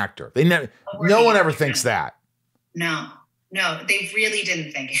working actor. No one ever thinks that. No, they really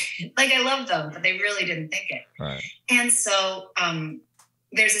didn't think it. Like I love them, but they really didn't think it. Right. And so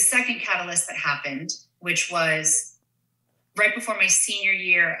there's a second catalyst that happened, which was right before my senior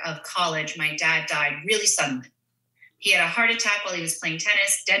year of college. My dad died really suddenly. He had a heart attack while he was playing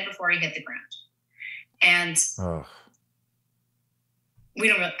tennis, dead before he hit the ground. And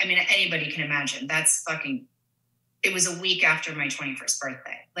anybody can imagine. That's fucking, it was a week after my 21st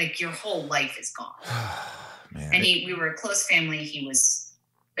birthday. Like your whole life is gone. Man. And we were a close family. He was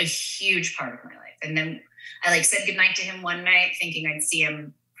a huge part of my life. And then I said goodnight to him one night thinking I'd see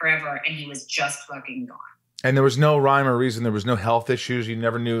him forever. And he was just fucking gone. And there was no rhyme or reason. There was no health issues. You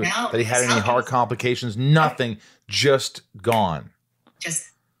never knew that he had any heart complications. Nothing. Just gone.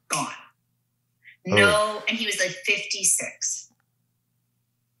 Just gone. No. And he was like 56.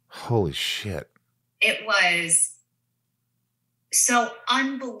 Holy shit. It was so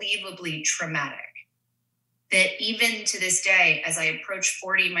unbelievably traumatic that even to this day, as I approach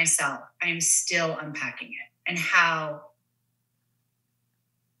 40 myself, I am still unpacking it and how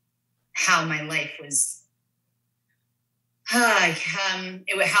my life was, how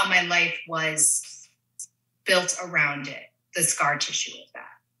my life was built around it, the scar tissue of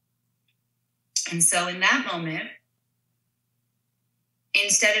that. And so in that moment,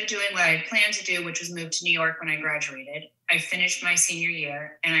 instead of doing what I had planned to do, which was move to New York when I graduated, I finished my senior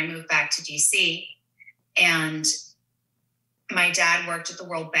year and I moved back to DC. And my dad worked at the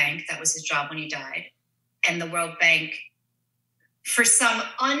World Bank. That was his job when he died. And the World Bank, for some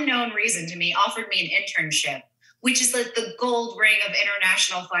unknown reason to me, offered me an internship, which is like the gold ring of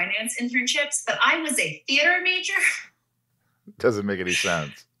international finance internships. But I was a theater major. Doesn't make any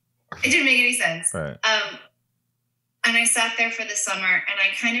sense. It didn't make any sense. Right. And I sat there for the summer and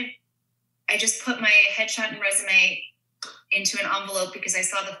I just put my headshot and resume into an envelope because I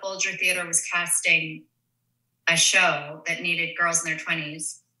saw the Folger Theater was casting a show that needed girls in their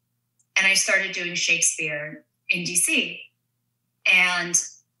 20s. And I started doing Shakespeare in DC. And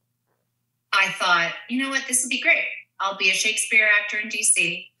I thought, you know what, this would be great. I'll be a Shakespeare actor in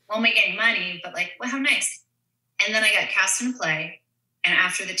DC. Won't make any money, but well, how nice. And then I got cast in a play. And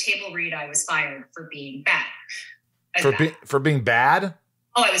after the table read, I was fired for being bad. For being bad?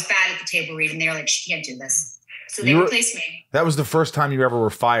 Oh, I was bad at the table read. And they were like, she can't do this. So they replaced me. That was the first time you ever were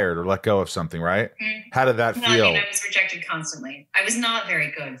fired or let go of something, right? Mm-hmm. How did that feel? I mean, I was rejected constantly. I was not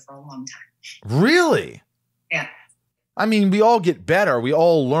very good for a long time. Really? Yeah. I mean, we all get better. We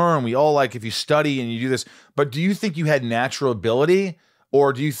all learn. We all, like, if you study and you do this. But do you think you had natural ability,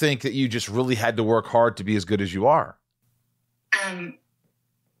 or do you think that you just really had to work hard to be as good as you are?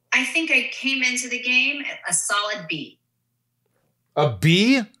 I think I came into the game a solid B. A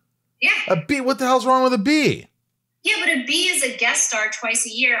B? Yeah. A B? What the hell's wrong with a B? Yeah, but a B is a guest star twice a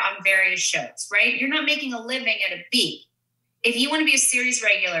year on various shows, right? You're not making a living at a B. If you want to be a series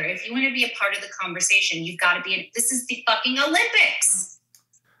regular, if you want to be a part of the conversation, you've got to be this is the fucking Olympics.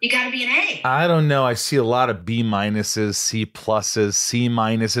 You got to be an A. I don't know. I see a lot of B minuses, C pluses, C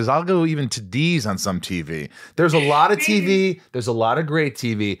minuses. I'll go even to D's on some TV. There's a lot of TV. There's a lot of great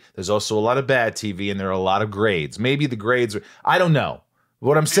TV. There's also a lot of bad TV, and there are a lot of grades. Maybe the grades are, I don't know.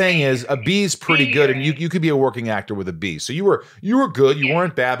 What I'm saying is a B is pretty good, and you could be a working actor with a B. So you were good. You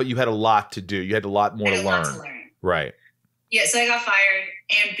weren't bad, but you had a lot to do. You had a lot more to learn. Right. Yeah, so I got fired,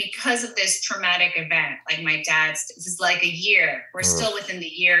 and because of this traumatic event, like my dad's, this is like a year. We're still within the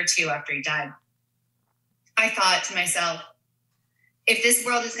year or two after he died. I thought to myself, if this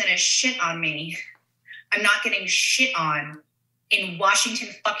world is going to shit on me, I'm not getting shit on in Washington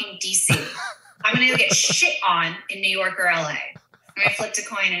fucking D.C. I'm going to get shit on in New York or L.A. And I flipped a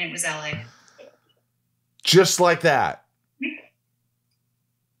coin, and it was L.A. Just like that.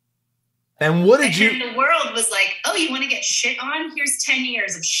 And what did you... And the world was like, oh, you want to get shit on? Here's 10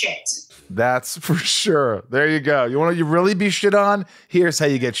 years of shit. That's for sure. There you go. You want to really be shit on? Here's how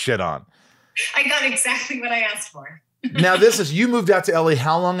you get shit on. I got exactly what I asked for. Now, you moved out to LA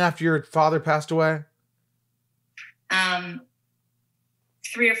how long after your father passed away? 3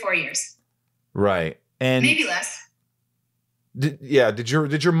 or 4 years. Right. And maybe less. Did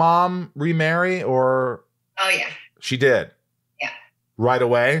your mom remarry, or? Oh, yeah. She did? Yeah. Right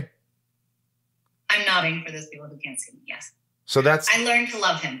away? I'm nodding for those people who can't see me. Yes. So I learned to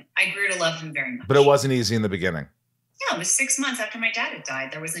love him. I grew to love him very much. But it wasn't easy in the beginning. Yeah, it was 6 months after my dad had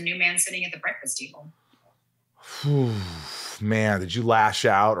died. There was a new man sitting at the breakfast table. Whew, man, did you lash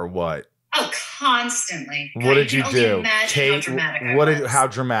out or what? Oh, constantly. What did you do? Kate, how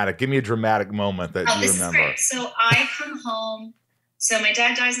dramatic? Give me a dramatic moment that you remember. Is great. So I come home. So my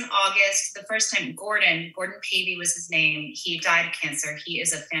dad dies in August. The first time, Gordon Pavey was his name. He died of cancer. He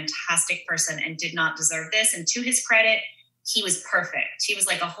is a fantastic person and did not deserve this. And to his credit, he was perfect. He was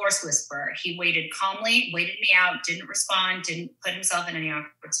like a horse whisperer. He waited calmly, waited me out, didn't respond, didn't put himself in any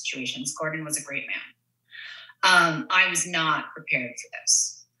awkward situations. Gordon was a great man. I was not prepared for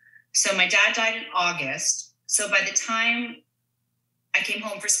this. So my dad died in August. So by the time I came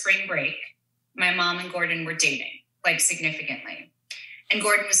home for spring break, my mom and Gordon were dating, like significantly. And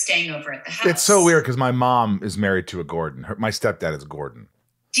Gordon was staying over at the house. It's so weird because my mom is married to a Gordon. My stepdad is Gordon.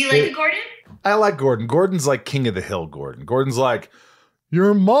 Do you like a Gordon? I like Gordon. Gordon's like king of the hill Gordon. Gordon's like,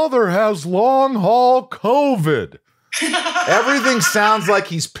 your mother has long haul COVID. Everything sounds like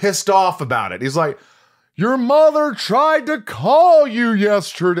he's pissed off about it. He's like, your mother tried to call you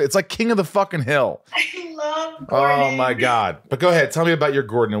yesterday. It's like king of the fucking hill. I love Gordon. Oh my God. But go ahead. Tell me about your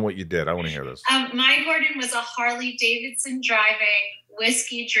Gordon and what you did. I want to hear this. My Gordon was a Harley Davidson driving,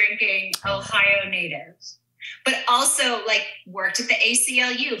 whiskey drinking Ohio native, but also like worked at the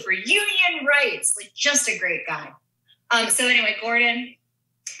ACLU for union rights, like just a great guy. So anyway, Gordon,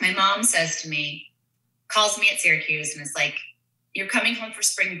 my mom says to me, calls me at Syracuse and is like, you're coming home for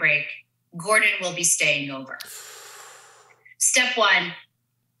spring break. Gordon will be staying over. Step one,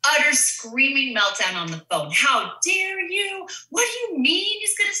 utter screaming meltdown on the phone. How dare you? What do you mean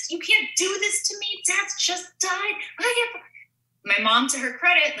you can't do this to me? Dad's just died. My mom, to her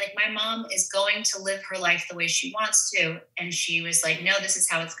credit, like my mom is going to live her life the way she wants to. And she was like, no, this is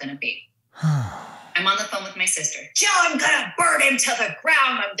how it's going to be. I'm on the phone with my sister. Joe, I'm going to burn him to the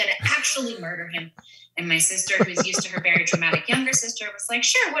ground. I'm going to actually murder him. And my sister, who's used to her very dramatic younger sister, was like,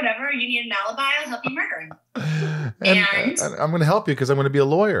 sure, whatever. You need an alibi. I'll help you murder him. And I'm going to help you because I'm going to be a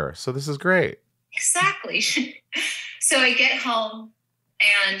lawyer. So this is great. Exactly. So I get home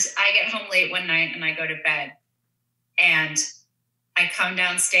late one night and I go to bed and I come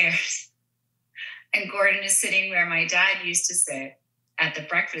downstairs and Gordon is sitting where my dad used to sit at the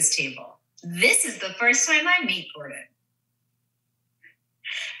breakfast table. This is the first time I meet Gordon.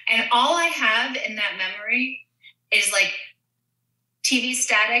 And all I have in that memory is like TV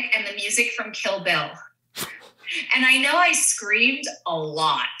static and the music from Kill Bill. And I know I screamed a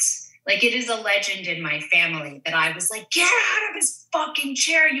lot. Like it is a legend in my family that I was like, get out of his fucking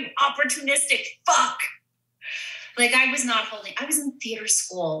chair, you opportunistic fuck. Like I was in theater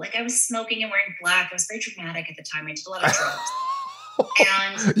school. Like I was smoking and wearing black. I was very dramatic at the time. I did a lot of drugs.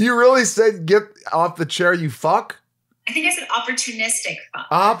 And you really said get off the chair, you fuck? I think I said opportunistic fuck.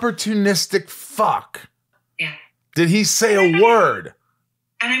 Opportunistic fuck. Yeah. Did he say a word?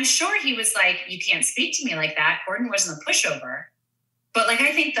 And I'm sure he was like, you can't speak to me like that. Gordon wasn't a pushover. But like,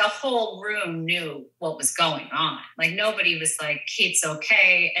 I think the whole room knew what was going on. Like nobody was like, Kate's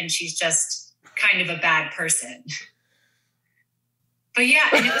okay. And she's just kind of a bad person. But yeah,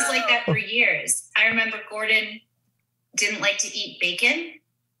 and it was like that for years. I remember Gordon didn't like to eat bacon.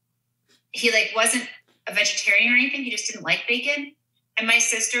 He like wasn't a vegetarian or anything. He just didn't like bacon. And my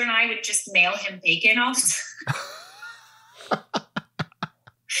sister and I would just mail him bacon all the time.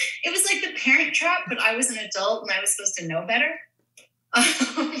 It was like the Parent Trap, but I was an adult and I was supposed to know better.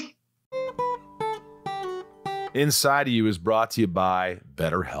 Inside of You is brought to you by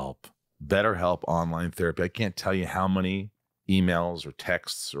BetterHelp. BetterHelp online therapy. I can't tell you how many emails or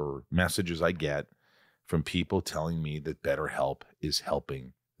texts or messages I get from people telling me that BetterHelp is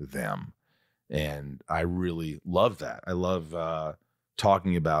helping them. And I really love that. I love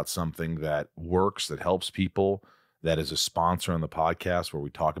talking about something that works, that helps people, that is a sponsor on the podcast where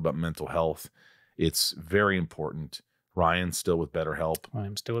we talk about mental health. It's very important. Ryan's still with BetterHelp.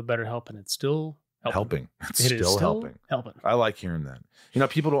 I'm still with BetterHelp, and it's still helping. It's still helping. I like hearing that. You know,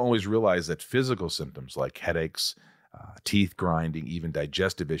 people don't always realize that physical symptoms like headaches, teeth grinding, even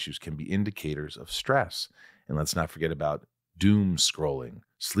digestive issues can be indicators of stress. And let's not forget about doom scrolling,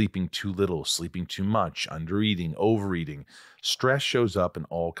 sleeping too little, sleeping too much, undereating, overeating. Stress shows up in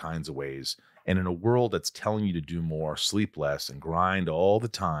all kinds of ways. And in a world that's telling you to do more, sleep less, and grind all the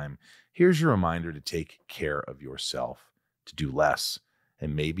time, here's your reminder to take care of yourself, to do less,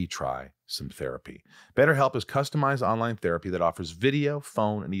 and maybe try some therapy. BetterHelp is customized online therapy that offers video,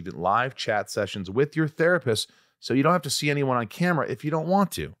 phone, and even live chat sessions with your therapist, so you don't have to see anyone on camera if you don't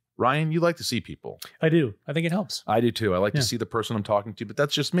want to. Ryan, you like to see people. I do. I think it helps. I do too. I like to see the person I'm talking to, but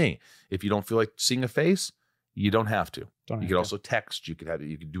that's just me. If you don't feel like seeing a face, you don't have to. You could also text. You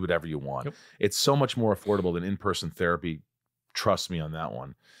could do whatever you want. Yep. It's so much more affordable than in-person therapy. Trust me on that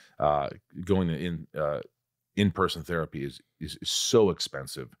one. Going to in-person therapy is so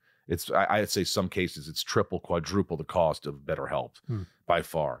expensive. I'd say some cases it's triple, quadruple the cost of BetterHelp by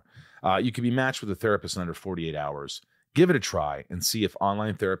far. You can be matched with a therapist in under 48 hours. Give it a try and see if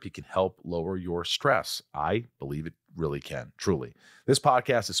online therapy can help lower your stress. I believe it really can, truly. This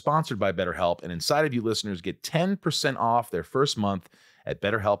podcast is sponsored by BetterHelp, and Inside of You listeners get 10% off their first month at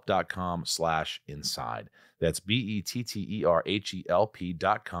betterhelp.com/inside. That's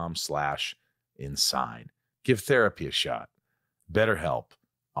BetterHelp.com/inside. Give therapy a shot. BetterHelp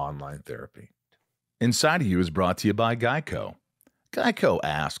online therapy. Inside of You is brought to you by Geico. Geico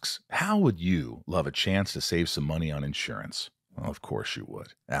asks, how would you love a chance to save some money on insurance? Well, of course you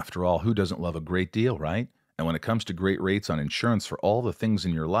would. After all, who doesn't love a great deal, right? And when it comes to great rates on insurance for all the things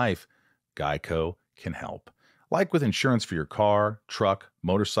in your life, Geico can help. Like with insurance for your car, truck,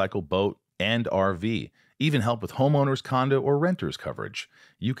 motorcycle, boat, and RV. Even help with homeowners, condo, or renters coverage.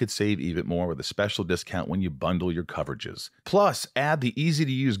 You could save even more with a special discount when you bundle your coverages. Plus, add the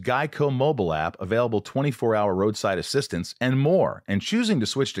easy-to-use Geico mobile app, available 24-hour roadside assistance, and more. And choosing to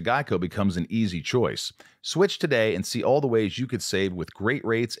switch to Geico becomes an easy choice. Switch today and see all the ways you could save with great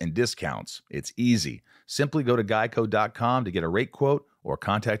rates and discounts. It's easy. Simply go to geico.com to get a rate quote or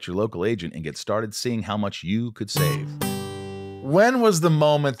contact your local agent and get started seeing how much you could save. When was the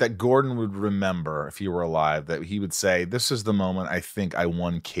moment that Gordon would remember, if he were alive, that he would say, this is the moment I think I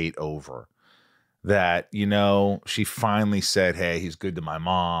won Kate over? That, you know, she finally said, hey, he's good to my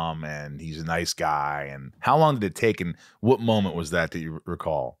mom and he's a nice guy. And how long did it take and what moment was that you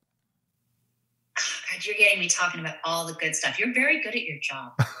recall? God, you're getting me talking about all the good stuff. You're very good at your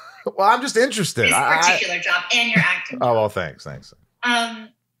job. Well, I'm just interested. This particular job and your acting job. Oh, well, thanks.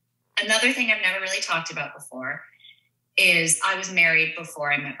 Another thing I've never really talked about before is I was married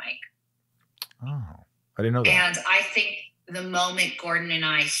before I met Mike. Oh, I didn't know that. And I think the moment Gordon and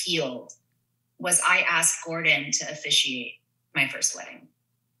I healed was I asked Gordon to officiate my first wedding.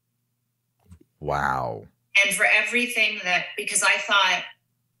 Wow. And for everything because I thought,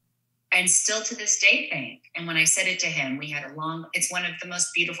 and still to this day think, and when I said it to him, it's one of the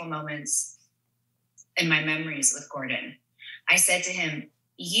most beautiful moments in my memories with Gordon. I said to him,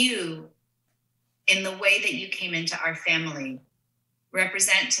 you, in the way that you came into our family,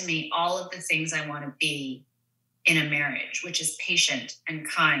 represent to me all of the things I want to be in a marriage, which is patient and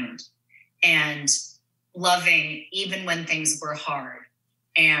kind and loving, even when things were hard,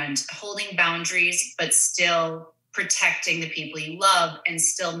 and holding boundaries, but still protecting the people you love and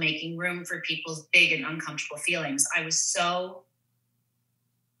still making room for people's big and uncomfortable feelings.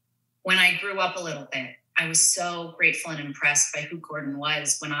 When I grew up a little bit, I was so grateful and impressed by who Gordon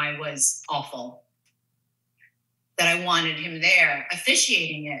was when I was awful, that I wanted him there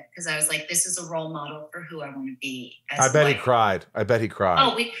officiating it, because I was like, this is a role model for who I want to be. I bet he cried.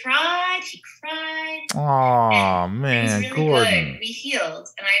 Oh, we cried. He cried. Oh, man, it was really Gordon. good. We healed.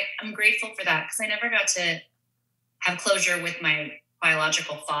 And I'm grateful for that, because I never got to have closure with my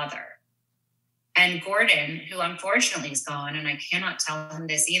biological father. And Gordon, who unfortunately is gone, and I cannot tell him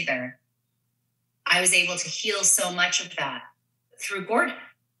this either, I was able to heal so much of that through Gordon.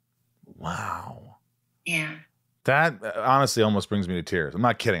 Wow. Yeah. That honestly almost brings me to tears. I'm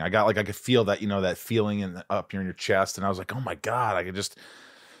not kidding. I could feel that, that feeling up here in your chest. And I was like, oh my God, I could just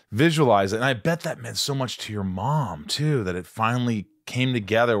visualize it. And I bet that meant so much to your mom too, that it finally came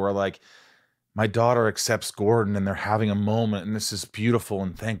together where like my daughter accepts Gordon and they're having a moment and this is beautiful.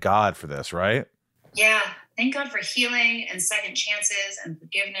 And thank God for this, right? Yeah. Thank God for healing and second chances and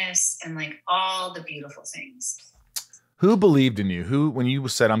forgiveness and like all the beautiful things. Who believed in you? When you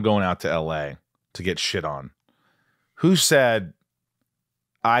said, I'm going out to LA to get shit on, who said,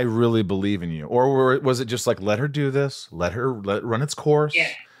 I really believe in you? Or was it just like, let her do this, let it run its course. Yeah.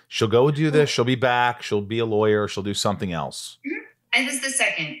 She'll go do this. She'll be back. She'll be a lawyer. She'll do something else. Mm-hmm. I was the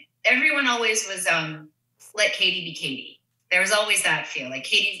second. Everyone always was, let Katie be Katie. There was always that feel like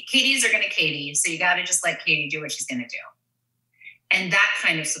Katie's are going to Katie. So you got to just let Katie do what she's going to do. And that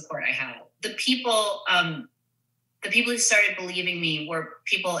kind of support I had. The people who started believing me were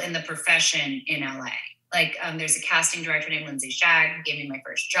people in the profession in LA. Like there's a casting director named Lindsay Shag who gave me my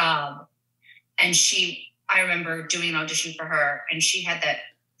first job. And I remember doing an audition for her, and she had that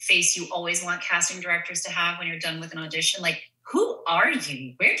face you always want casting directors to have when you're done with an audition. Like, who are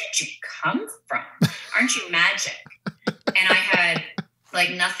you? Where did you come from? Aren't you magic? And I had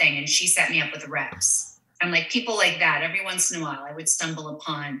like nothing. And she set me up with reps. And like people like that, every once in a while, I would stumble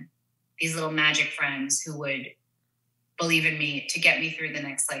upon these little magic friends who would believe in me to get me through the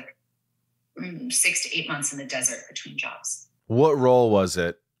next like 6 to 8 months in the desert between jobs. What role was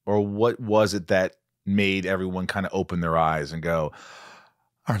it, or what was it that made everyone kind of open their eyes and go,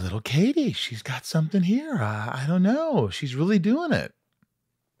 our little Katie, she's got something here. I don't know. She's really doing it.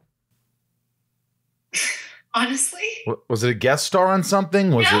 Honestly? Was it a guest star on something?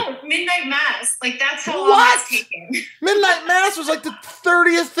 No, Midnight Mass. Like that's how long it's taken. Midnight Mass was like the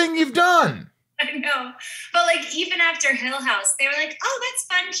 30th thing you've done. I know. But like even after Hill House, they were like, oh,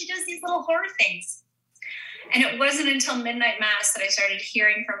 that's fun. She does these little horror things. And it wasn't until Midnight Mass that I started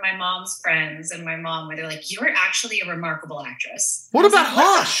hearing from my mom's friends and my mom where they're like, you're actually a remarkable actress. What about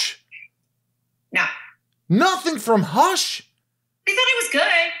Hush? No. Nothing from Hush? They thought it was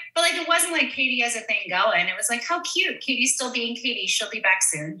good, but like it wasn't like Katie has a thing going. It was like, how cute. Katie's still being Katie. She'll be back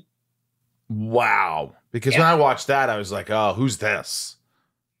soon. Wow. Because when I watched that, I was like, oh, who's this?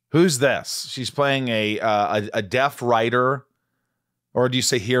 Who's this? She's playing a deaf writer, or do you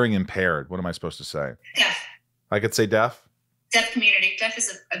say hearing impaired? What am I supposed to say? Deaf. I could say deaf? Deaf community. Deaf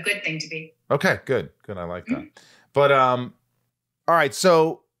is a good thing to be. Okay, good. Good. I like that. But, all right.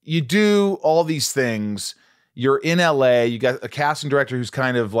 So you do all these things. You're in LA. You got a casting director who's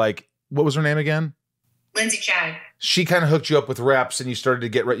kind of like, what was her name again? Lindsay Chad. She kind of hooked you up with reps, and you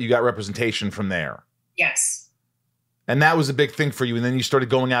started to you got representation from there. Yes. And that was a big thing for you. And then you started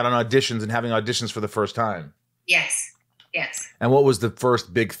going out on auditions and having auditions for the first time. Yes. Yes. And what was the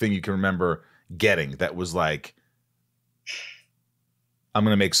first big thing you can remember getting that was like, I'm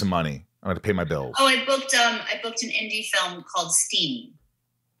going to make some money. I'm going to pay my bills. Oh, I booked an indie film called Steam.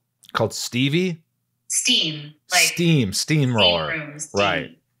 Called Stevie? Steam. Like Steamroller. Steam rooms.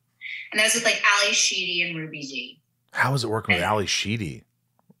 Right. And that was with like Ali Sheedy and Ruby G. How was it working with Ali Sheedy?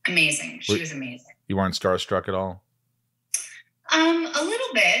 Amazing. She was amazing. You weren't starstruck at all? A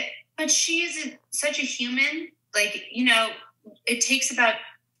little bit, but she is such a human. Like, it takes about,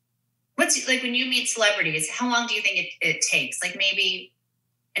 like when you meet celebrities, how long do you think it takes? Like maybe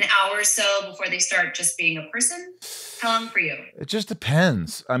an hour or so before they start just being a person? How long for you? It just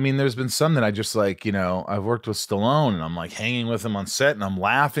depends. I mean, there's been some that I just like, I've worked with Stallone and I'm like hanging with him on set and I'm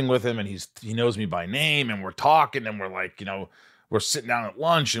laughing with him and he knows me by name and we're talking and we're like, we're sitting down at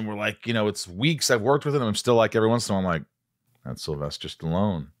lunch and we're like, it's weeks I've worked with him. I'm still like every once in a while, I'm like, that's Sylvester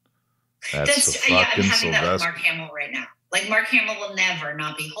Stallone. That's I'm having Sylvester. That with Mark Hamill right now. Like Mark Hamill will never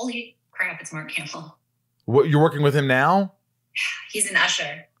not be, holy crap, it's Mark Hamill. What, you're working with him now? He's an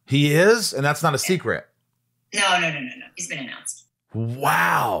Usher. He is? And that's not a secret? No. He's been announced.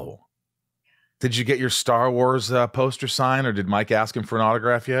 Wow. Did you get your Star Wars poster signed, or did Mike ask him for an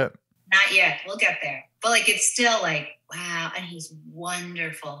autograph yet? Not yet. We'll get there. but like, it's still like, wow. And he's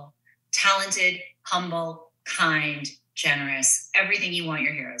wonderful, talented, humble, kind, generous, everything you want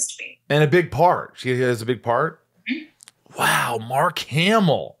your heroes to be. And a big part. She has a big part. Mm-hmm. Wow. Mark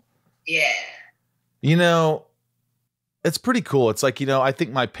Hamill. Yeah. You know, it's pretty cool. It's like, you know, I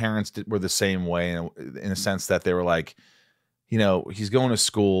think my parents were the same way in a sense that they were like, you know, he's going to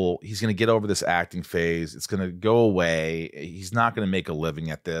school. He's going to get over this acting phase. It's going to go away. He's not going to make a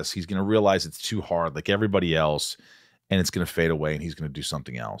living at this. He's going to realize it's too hard like everybody else, and it's going to fade away, and he's going to do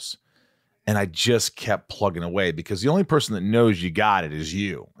something else. And I just kept plugging away because the only person that knows you got it is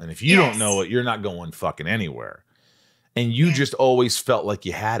you. And if you don't know it, you're not going fucking anywhere. And you just always felt like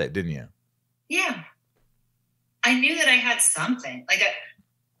you had it, didn't you? Yeah. I knew that I had something. Like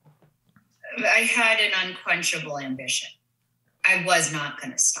I had an unquenchable ambition. I was not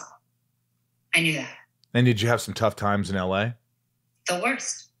going to stop. I knew that. And did you have some tough times in LA? The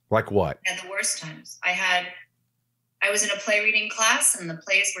worst. Like what? Yeah, the worst times. I was in a play reading class and the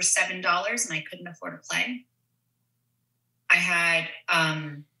plays were $7 and I couldn't afford a play. I had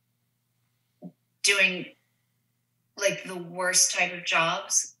doing like the worst type of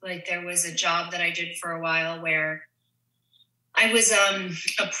jobs. Like there was a job that I did for a while where I was a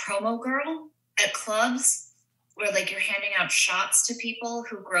promo girl at clubs where like you're handing out shots to people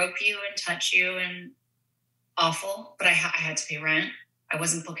who grope you and touch you and awful. But I had to pay rent. I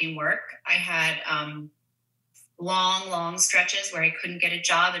wasn't booking work. I had long stretches where I couldn't get a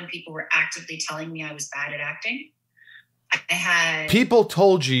job and people were actively telling me I was bad at acting. I had people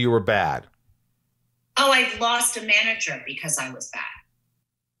told you were bad. Oh, I lost a manager because I was bad.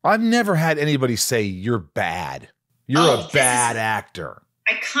 I've never had anybody say you're bad. You're a bad actor.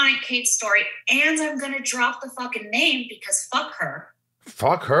 Iconic Kate story. And I'm going to drop the fucking name because fuck her.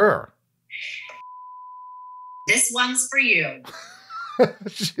 Fuck her. This one's for you.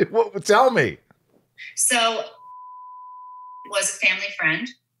 Tell me. So was a family friend.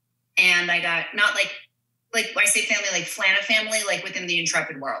 And I got not like when I say family, like Flanagan family, like within the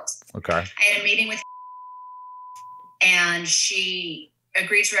Intrepid world. Okay. I had a meeting with and she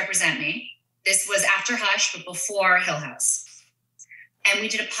agreed to represent me. This was after Hush, but before Hill House. And we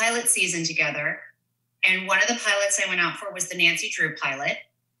did a pilot season together. And one of the pilots I went out for was the Nancy Drew pilot.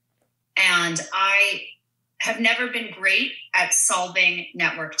 And I have never been great at solving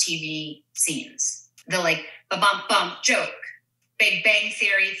network TV scenes. The like, the bump, bump, joke, Big Bang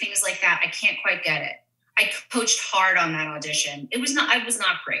Theory, things like that. I can't quite get it. I coached hard on that audition. I was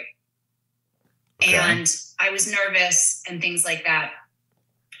not great. Okay. And I was nervous and things like that.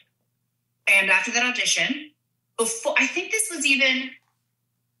 And after that audition, I think this was even,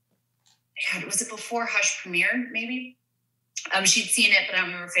 was it before Hush premiered, maybe? She'd seen it, but I don't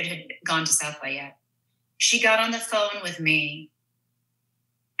remember if it had gone to South by yet. She got on the phone with me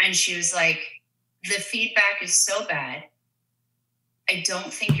and she was like, the feedback is so bad. I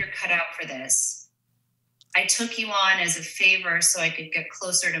don't think you're cut out for this. I took you on as a favor so I could get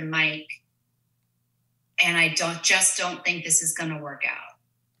closer to Mike. And I just don't think this is going to work out.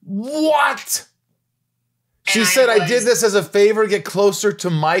 What? She said, I did this as a favor to get closer to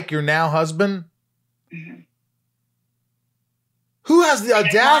Mike, your now husband? Mm-hmm. Who has the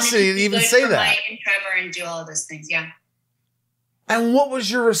audacity to even say that? Mike and Trevor and do all of those things, yeah. And what was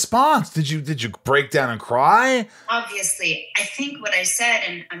your response? Did you break down and cry? Obviously. I think what I said,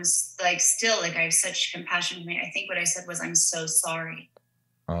 and I'm like still like I have such compassion for me. I think what I said was, I'm so sorry.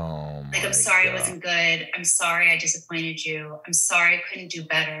 Oh my Like, I'm sorry God. It wasn't good. I'm sorry I disappointed you. I'm sorry I couldn't do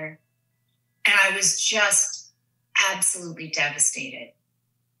better. And I was just absolutely devastated.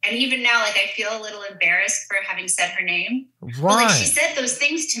 And even now, like, I feel a little embarrassed for having said her name. Right. But, like, she said those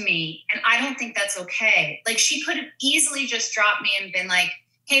things to me, and I don't think that's okay. Like, she could have easily just dropped me and been like,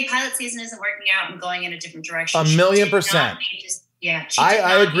 hey, pilot season isn't working out. I'm going in a different direction. 1,000,000%.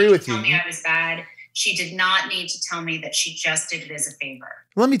 I agree with you. Tell me I was bad. She did not need to tell me that she just did it as a favor.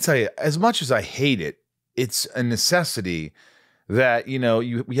 Let me tell you, as much as I hate it, it's a necessity that, you know,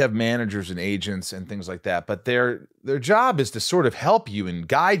 we have managers and agents and things like that, but their job is to sort of help you and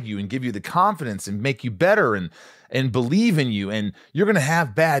guide you and give you the confidence and make you better and believe in you. And you're going to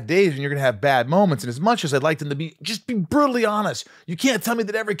have bad days and you're going to have bad moments. And as much as I'd like them to just be brutally honest, you can't tell me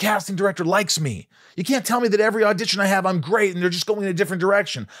that every casting director likes me. You can't tell me that every audition I have, I'm great and they're just going in a different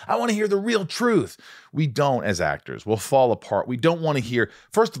direction. I want to hear the real truth. We don't, as actors. We'll fall apart. We don't want to hear,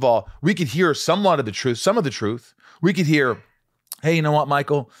 first of all, we could hear somewhat of the truth, some of the truth. We could hear, hey, you know what,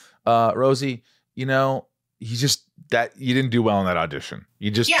 Michael, Rosie, you know, you didn't do well in that audition.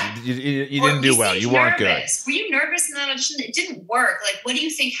 You didn't do well. You weren't good. Were you nervous in that audition? It didn't work. Like, what do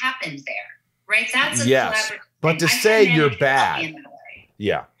you think happened there? Right? That's a yes. collaborative But thing. to say you're bad.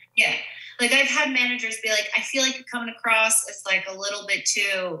 Yeah. Like I've had managers be like, I feel like you're coming across as like a little bit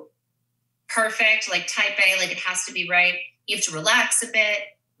too perfect, like type A, like it has to be right. You have to relax a bit,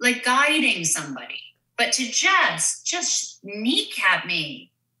 like guiding somebody. But to just kneecap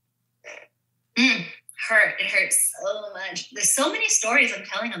me, hurt. It hurts so much. There's so many stories I'm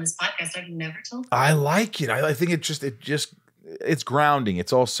telling on this podcast I've never told. I like it. I think it's grounding.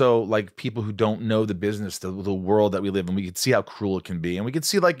 It's also like people who don't know the business, the world that we live in. We can see how cruel it can be, and we can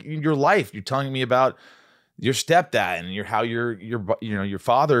see like your life. You're telling me about your stepdad and how your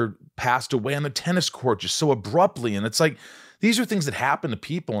father passed away on the tennis court just so abruptly, and it's like these are things that happen to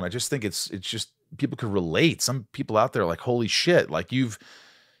people, and I just think it's just people could relate. Some people out there are like, holy shit, like you've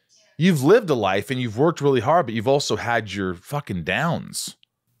lived a life and you've worked really hard, but you've also had your fucking downs.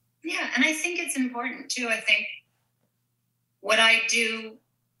 Yeah, and I think it's important too. I think what I do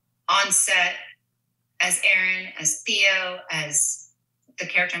on set as Aaron, as Theo, as the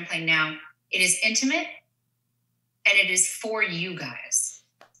character I'm playing now, it is intimate and it is for you guys.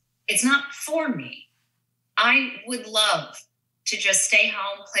 It's not for me. I would love to just stay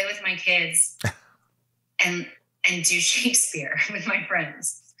home, play with my kids, and do Shakespeare with my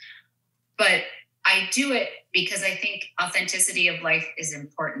friends. But I do it because I think authenticity of life is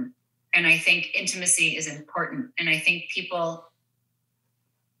important. And I think intimacy is important. And I think people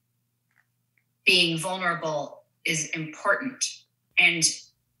being vulnerable is important. And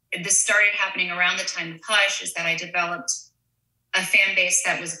this started happening around the time of Hush, is that I developed a fan base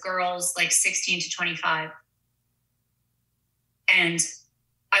that was girls like 16 to 25. And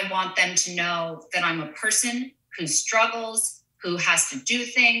I want them to know that I'm a person who struggles, who has to do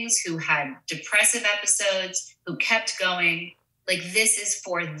things, who had depressive episodes, who kept going. Like, this is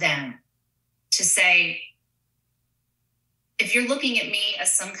for them to say, if you're looking at me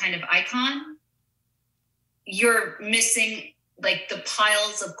as some kind of icon, you're missing like the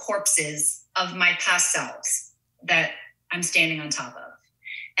piles of corpses of my past selves that I'm standing on top of.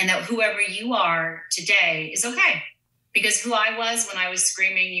 And that whoever you are today is okay. Because who I was when I was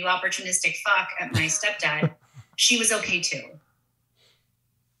screaming, "You opportunistic fuck," at my stepdad, she was okay too.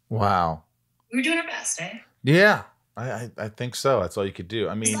 Wow. We were doing our best, eh? Yeah, I think so. That's all you could do.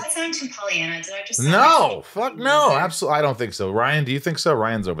 I mean, does that sound too Pollyanna? Did I just sound no, like fuck no, absolutely. I don't think so. Ryan, do you think so?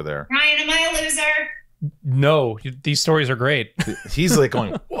 Ryan's over there. Ryan, am I a loser? No, these stories are great. He's like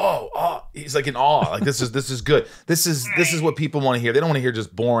going, whoa, oh, he's like in awe. Like this is good. This is what people want to hear. They don't want to hear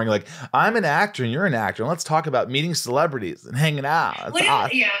just boring. Like, I'm an actor and you're an actor, and let's talk about meeting celebrities and hanging out. What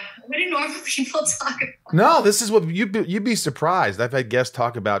do normal people talk about? No, this is what you'd be surprised. I've had guests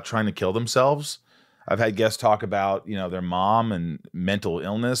talk about trying to kill themselves. I've had guests talk about, their mom and mental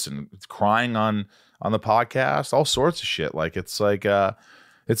illness and crying on the podcast, all sorts of shit. Like, it's like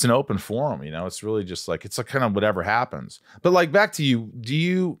it's an open forum, it's really just like, it's like kind of whatever happens. But like, back to you, do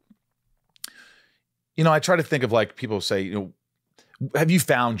you, I try to think of like people say, have you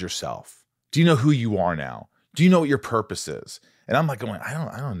found yourself? Do you know who you are now? Do you know what your purpose is? And I'm like going, I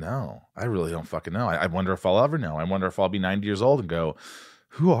don't know. I really don't fucking know. I wonder if I'll ever know. I wonder if I'll be 90 years old and go,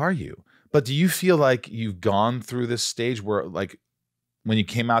 who are you? But do you feel like you've gone through this stage where, like, when you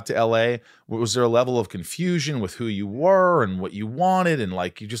came out to LA, was there a level of confusion with who you were and what you wanted? And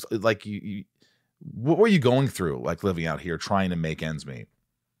like, you just like, what were you going through, like living out here, trying to make ends meet?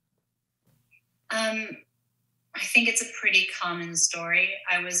 I think it's a pretty common story.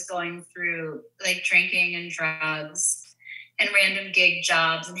 I was going through like drinking and drugs and random gig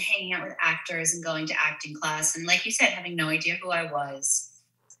jobs and hanging out with actors and going to acting class. And like you said, having no idea who I was.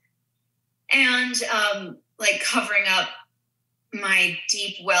 And like covering up my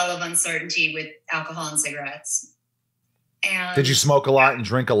deep well of uncertainty with alcohol and cigarettes. And did you smoke a lot and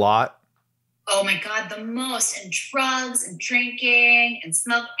drink a lot? Oh my God, the most. And drugs and drinking and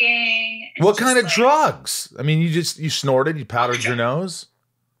smoking. And what kind of drugs? I mean, you snorted, you powdered your nose?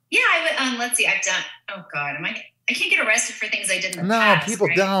 Yeah, I would. Let's see, I've done, oh God, I can't get arrested for things I did in the no, past. People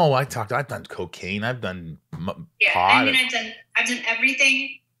right? no. I've done cocaine. I've done pot. I mean, I've done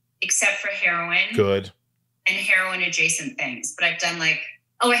everything except for heroin. Good. And heroin adjacent things. But I've done I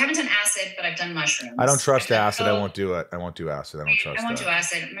haven't done acid, but I've done mushrooms. I don't trust acid. I won't do it. I won't do acid. I don't trust it. I won't do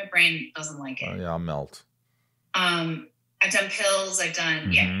acid. My brain doesn't like it. Oh, yeah, I'll melt. I've done pills. I've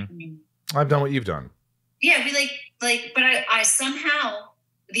done, yeah. I mean, I've done what you've done. Yeah, we but I somehow,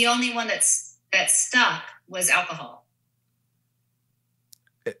 the only one that stuck was alcohol.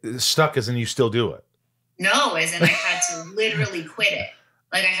 Stuck as in you still do it? No, as in I had to literally quit it.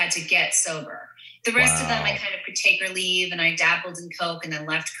 Like I had to get sober. The rest of them, I kind of could take or leave, and I dabbled in Coke and then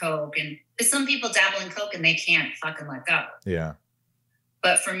left Coke. And because some people dabble in Coke and they can't fucking let go. Yeah.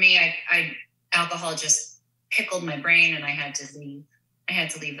 But for me, I alcohol just pickled my brain and I had to leave. I had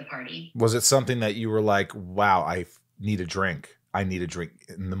to leave the party. Was it something that you were like, wow, I need a drink. I need a drink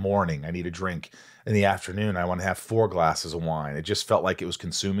in the morning. I need a drink in the afternoon. I want to have 4 glasses of wine. It just felt like it was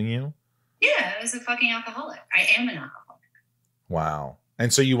consuming you? Yeah, I was a fucking alcoholic. I am an alcoholic. Wow.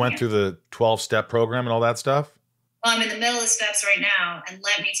 And so you went through the 12-step program and all that stuff? Well, I'm in the middle of steps right now, and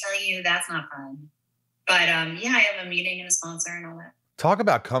let me tell you, that's not fun. But yeah, I have a meeting and a sponsor and all that. Talk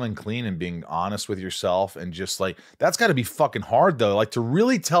about coming clean and being honest with yourself, and just like, that's got to be fucking hard though. Like, to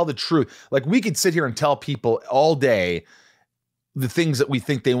really tell the truth. Like, we could sit here and tell people all day the things that we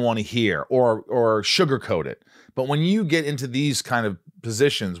think they want to hear, or sugarcoat it. But when you get into these kind of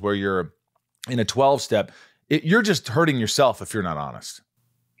positions where you're in a 12-step, you're just hurting yourself if you're not honest.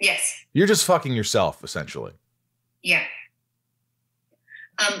 Yes. You're just fucking yourself, essentially. Yeah.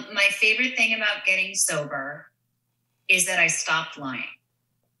 My favorite thing about getting sober is that I stopped lying.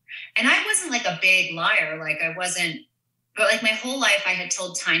 And I wasn't like a big liar. Like, I wasn't, but like my whole life I had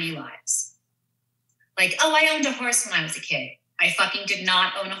told tiny lies. Like, oh, I owned a horse when I was a kid. I fucking did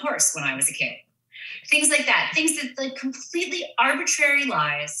not own a horse when I was a kid. Things like that. Things that, like, completely arbitrary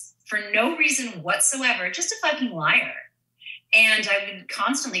lies for no reason whatsoever. Just a fucking liar. And I would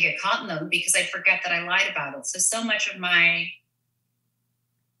constantly get caught in them because I'd forget that I lied about it. So much of my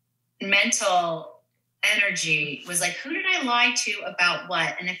mental energy was like, who did I lie to about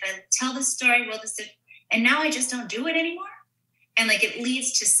what? And if I tell this story, will this... And now I just don't do it anymore. And like, it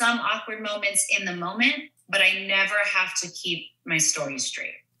leads to some awkward moments in the moment, but I never have to keep my story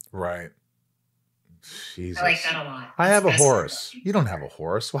straight. Right. Jesus. I like that a lot. I have a horse. You don't have a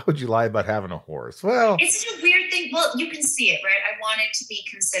horse. Why would you lie about having a horse? Well, it's such a weird thing. Well, you can see it, right? I wanted to be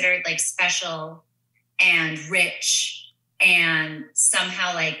considered like special and rich and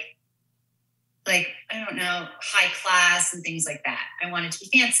somehow like, I don't know, high class and things like that. I wanted to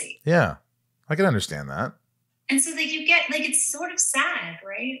be fancy. Yeah, I can understand that. And so like you get, like, it's sort of sad,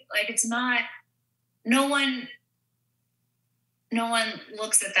 right? Like, it's not, no one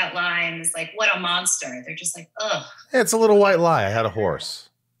looks at that lie and is like, what a monster. They're just like, ugh. Yeah, it's a little white lie. I had a horse.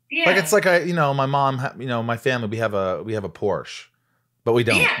 Yeah. Like, it's like, my mom, my family, we have a Porsche, but we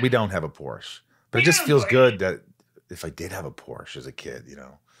don't have a Porsche. But it just feels good that if I did have a Porsche as a kid,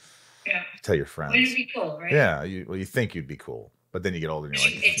 yeah, tell your friends. Wouldn't it be cool, right? Yeah. You think you'd be cool, but then you get older and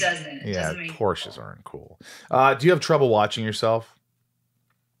you're like, it doesn't. Yeah, doesn't Porsches aren't cool. Do you have trouble watching yourself?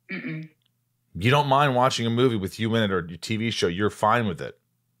 Mm-mm. You don't mind watching a movie with you in it or your TV show. You're fine with it.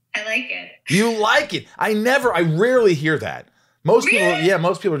 I like it. You like it. I rarely hear that. Most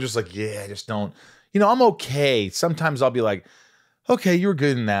people are just like, yeah, I just don't, I'm okay. Sometimes I'll be like, okay, you were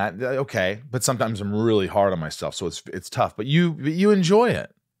good in that. Okay. But sometimes I'm really hard on myself. So it's tough, but you enjoy it.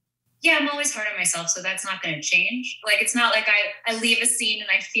 Yeah, I'm always hard on myself. So that's not going to change. Like, it's not like I leave a scene and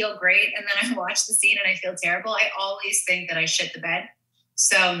I feel great. And then I watch the scene and I feel terrible. I always think that I shit the bed.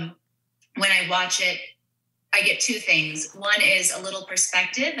 So when I watch it, I get 2 things. One is a little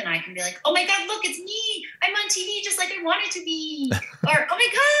perspective, and I can be like, oh my God, look, it's me. I'm on TV just like I wanted to be. Or, oh my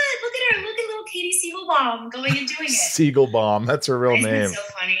God, look at her. Look at little Katie Siegelbaum going and doing it. Siegelbaum. That's her real name. Isn't it so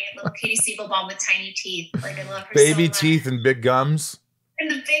funny? Little Katie Siegelbaum with tiny teeth. Like, I love her Baby so much. teeth and big gums. And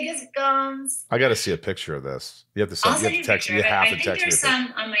the biggest gums. I got to see a picture of this. You have to send. You have to text me. You have to text me. I think there's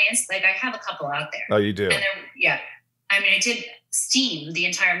some on my Insta. Like, I have a couple out there. Oh, you do? And yeah. I mean, I did Steam the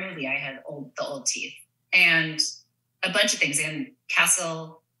entire movie. I had the old teeth and a bunch of things. And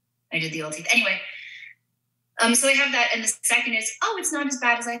Castle, I did the old teeth. Anyway, so I have that. And the second is, oh, it's not as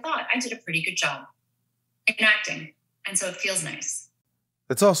bad as I thought. I did a pretty good job in acting. And so it feels nice.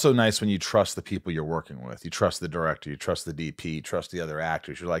 It's also nice when you trust the people you're working with. You trust the director, you trust the DP, you trust the other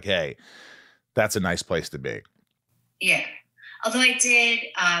actors. You're like, hey, that's a nice place to be. Yeah. Although I did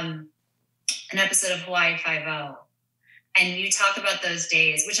an episode of Hawaii Five-0, and you talk about those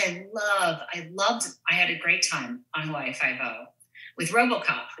days, which I love. I loved. I had a great time on Hawaii Five-0 with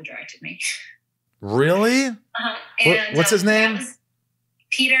RoboCop, who directed me. Really? And what's his name?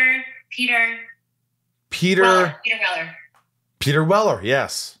 Peter Weller. Peter Weller,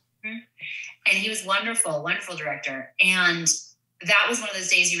 yes. Mm-hmm. And he was wonderful director. And that was one of those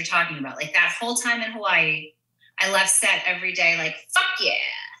days you were talking about. Like, that whole time in Hawaii, I left set every day like, fuck yeah.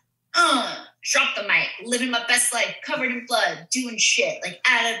 Drop the mic, living my best life, covered in blood, doing shit, like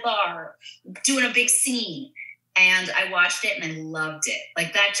at a bar, doing a big scene. And I watched it and I loved it.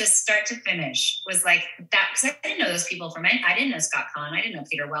 Like, that just start to finish was like that. Because I didn't know those people from it. I didn't know Scott Conn. I didn't know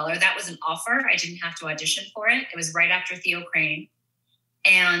Peter Weller. That was an offer. I didn't have to audition for it. It was right after Theo Crane.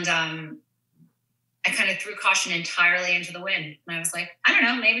 And I kind of threw caution entirely into the wind. And I was like, I don't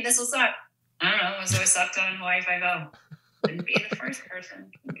know, maybe this will suck. I don't know. So I sucked on Hawaii Five-0. Wouldn't be the first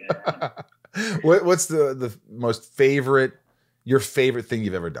person. What's the most favorite your favorite thing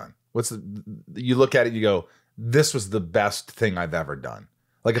you've ever done? You look at it, you go, this was the best thing I've ever done.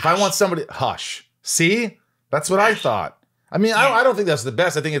 Like if I want somebody, Hush. See? That's what I thought. I mean, I don't think that's the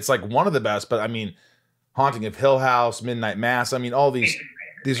best. I think it's like one of the best, but I mean, Haunting of Hill House, Midnight Mass. I mean, all these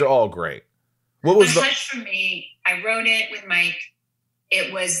are all great. What was the Hush for me? I wrote it with Mike.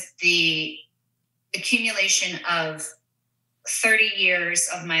 It was the accumulation of 30 years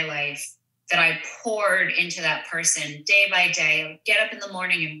of my life that I poured into that person day by day. I would get up in the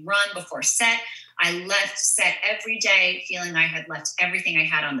morning and run before set. I left set every day feeling I had left everything I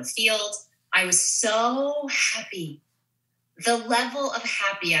had on the field. I was so happy. The level of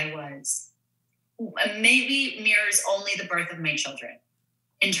happy I was maybe mirrors only the birth of my children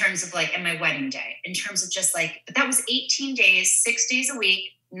in terms of like, and my wedding day, in terms of just like, but that was 18 days, 6 days a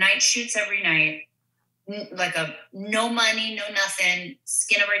week, night shoots every night, like a no money, no nothing,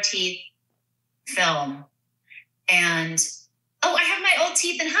 skin of our teeth film. And, oh, I have my old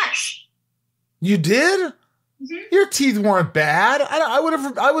teeth in Hush. You did? Mm-hmm. Your teeth weren't bad. I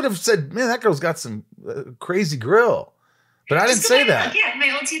would have said, man, that girl's got some crazy grill. But I didn't say that. Yeah,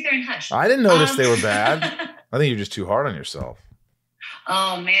 my old teeth are in Hush. I didn't notice they were bad. I think you're just too hard on yourself.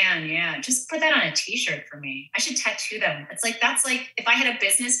 Oh man, yeah. Just put that on a t-shirt for me. I should tattoo them. That's like if I had a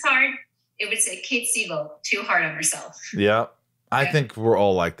business card, it would say Kate Siegel, too hard on herself. Yeah. I think we're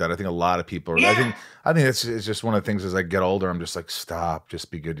all like that. I think a lot of people are. Yeah. I think it's just one of the things as I get older, I'm just like, stop,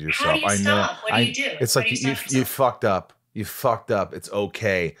 just be good to yourself. How do you stop? What do you do? It's like you fucked up. You fucked up. It's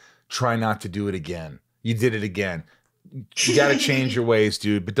okay. Try not to do it again. You did it again. You got to change your ways,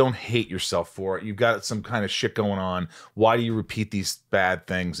 dude, but don't hate yourself for it. You've got some kind of shit going on. Why do you repeat these bad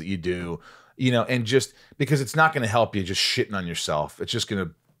things that you do? You know, and just because it's not going to help you just shitting on yourself. It's just going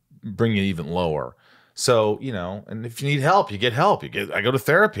to bring you even lower. So, you know, and if you need help, you get help. I go to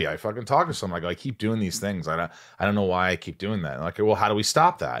therapy. I fucking talk to someone. I keep doing these things. I don't know why I keep doing that. Like, well, how do we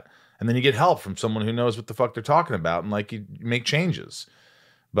stop that? And then you get help from someone who knows what the fuck they're talking about, and like you make changes.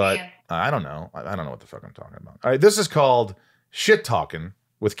 But yeah. I don't know. I don't know what the fuck I'm talking about. All right, this is called Shit Talking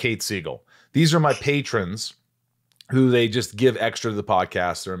with Kate Siegel. These are my patrons who they just give extra to the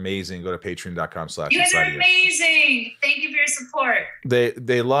podcast. They're amazing. Go to patreon.com/. You guys are amazing. Thank you for your support.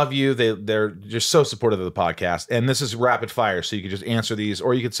 They love you. They're just so supportive of the podcast. And this is rapid fire, so you can just answer these,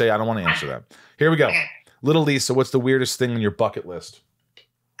 or you could say, I don't want to answer them. Here we go. Okay. Little Lisa, what's the weirdest thing on your bucket list?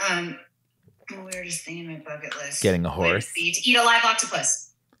 The weirdest thing in my bucket list. Getting a horse. To eat a live octopus.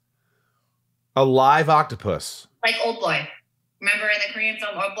 A live octopus. Like Old Boy. Remember in the Korean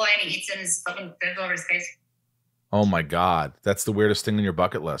film Old Boy, and he eats it and his fucking things over his face? Oh my God. That's the weirdest thing on your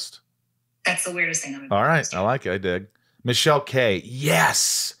bucket list. That's the weirdest thing on my bucket All right. list. I like it. I dig. Michelle K.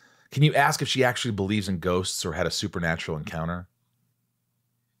 Yes. Can you ask if she actually believes in ghosts or had a supernatural encounter?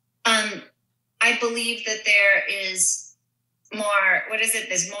 I believe that there is more,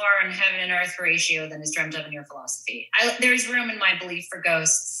 there's more on heaven and earth ratio than is dreamt of in your philosophy. There's room in my belief for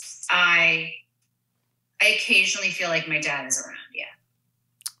ghosts. I occasionally feel like my dad is around. Yeah.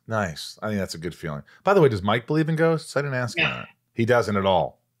 Nice. I think that's a good feeling. By the way, does Mike believe in ghosts? I didn't ask him that. He doesn't at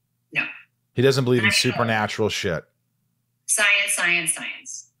all. No. He doesn't believe in supernatural shit. Science.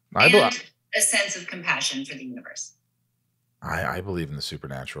 And a sense of compassion for the universe. I believe in the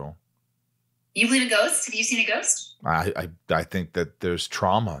supernatural. You believe in ghosts? Have you seen a ghost? I think that there's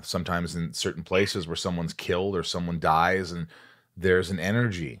trauma sometimes in certain places where someone's killed or someone dies, and there's an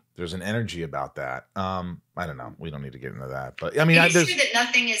energy. There's an energy about that. I don't know. We don't need to get into that. But I mean, it's true that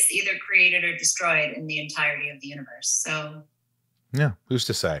nothing is either created or destroyed in the entirety of the universe. So yeah, who's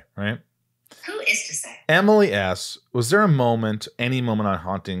to say, right? Who is to say? Emily S., was there any moment on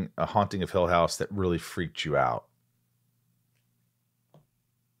A Haunting of Hill House that really freaked you out?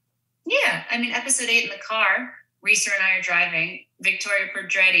 Yeah. I mean, episode 8 in the car, Reeser and I are driving. Victoria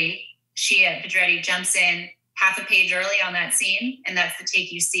Pedretti jumps in half a page early on that scene, and that's the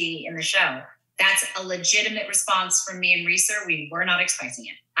take you see in the show. That's a legitimate response from me and Reeser. We were not expecting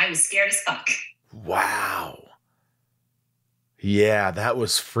it. I was scared as fuck. Wow. Yeah, that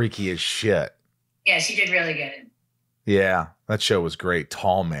was freaky as shit. Yeah, she did really good. Yeah, that show was great.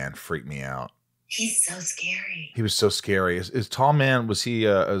 Tall Man freaked me out. He's so scary. He was so scary. Is Tall Man, was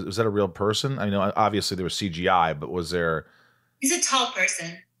that a real person? I know obviously there was CGI, but was there... He's a tall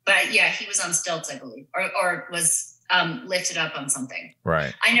person, but yeah, he was on stilts, I believe, or was lifted up on something.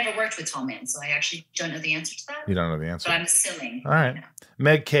 Right. I never worked with Tall Man, so I actually don't know the answer to that. You don't know the answer? But I'm assuming. All right.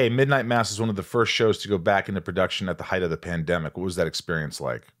 Meg K., Midnight Mass is one of the first shows to go back into production at the height of the pandemic. What was that experience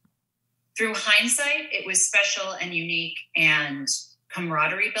like? Through hindsight, it was special and unique and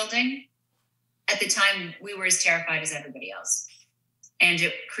camaraderie building. At the time, we were as terrified as everybody else. And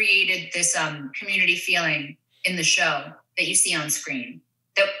it created this community feeling in the show that you see on screen,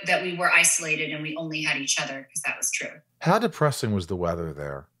 that we were isolated and we only had each other, because that was true. How depressing was the weather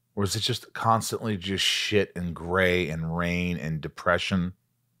there? Or was it just constantly just shit and gray and rain and depression?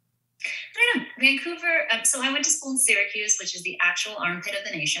 I don't know. Vancouver, so I went to school in Syracuse, which is the actual armpit of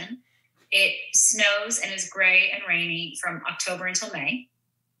the nation. It snows and is gray and rainy from October until May.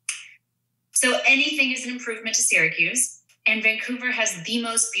 So anything is an improvement to Syracuse. And Vancouver has the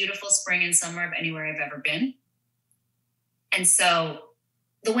most beautiful spring and summer of anywhere I've ever been. And so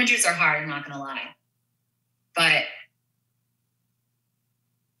the winters are hard, I'm not going to lie. But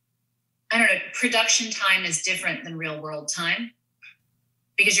I don't know, production time is different than real world time,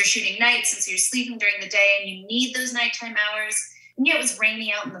 because you're shooting nights, and so you're sleeping during the day and you need those nighttime hours. And yeah, it was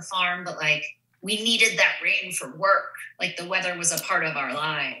rainy out in the farm, but like we needed that rain for work. Like the weather was a part of our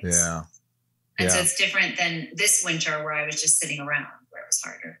lives. Yeah. And so it's different than this winter where I was just sitting around, where it was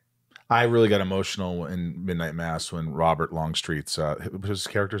harder. I really got emotional in Midnight Mass when Robert Longstreet's, what was his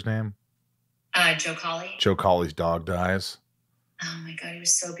character's name? Joe Colley. Joe Colley's dog dies. Oh my God, he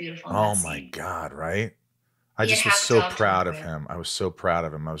was so beautiful. Oh my God, right? I just was so proud of him. I was so proud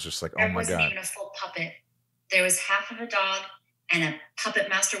of him. I was just like, oh my God. There wasn't even a full puppet. There was half of a dog and a puppet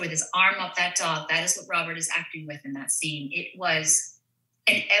master with his arm up that dog. That is what Robert is acting with in that scene. It was,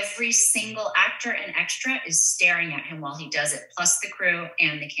 and every single actor and extra is staring at him while he does it, plus the crew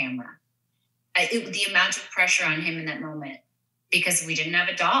and the camera. The amount of pressure on him in that moment, because we didn't have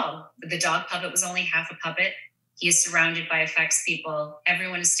a dog. The dog puppet was only half a puppet. He is surrounded by effects people.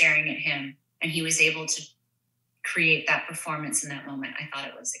 Everyone is staring at him, and he was able to create that performance in that moment. I thought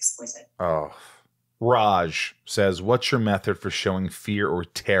it was exquisite. Oh, Raj says, what's your method for showing fear or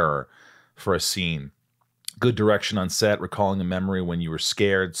terror for a scene? Good direction on set, recalling a memory when you were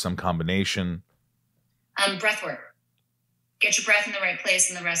scared, some combination. Breath work. Get your breath in the right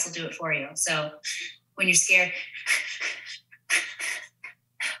place and the rest will do it for you. So when you're scared,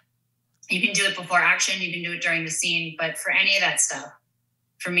 you can do it before action. You can do it during the scene. But for any of that stuff,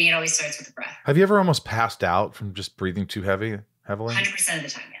 for me, it always starts with the breath. Have you ever almost passed out from just breathing too heavily? 100% of the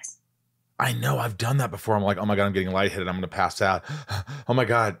time, yes. I know. I've done that before. I'm like, oh my God, I'm getting lightheaded. I'm going to pass out. Oh my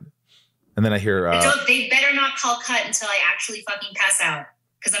God. And then I hear... they better not call cut until I actually fucking pass out,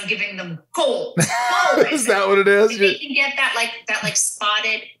 because I'm giving them gold. Is that what it is? If you can get that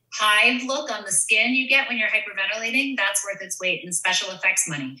spotted hive look on the skin you get when you're hyperventilating, that's worth its weight in special effects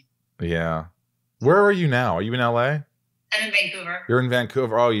money. Yeah. Where are you now? Are you in LA? I'm in Vancouver. You're in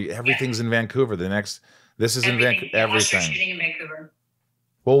Vancouver. Oh, everything's in Vancouver. This is in Vancouver. Everything. Usher shooting in Vancouver.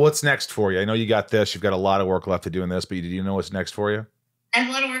 Well, what's next for you? I know you got this. You've got a lot of work left to do in this, but do you know what's next for you? I have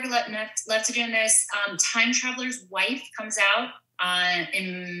a lot of work left to do in this. Time Traveler's Wife comes out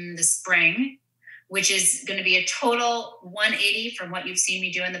in the spring, which is going to be a total 180 from what you've seen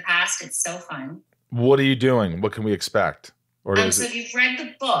me do in the past. It's so fun. What are you doing? What can we expect? So if you've read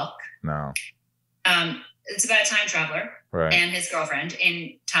the book, no. It's about a time traveler and his girlfriend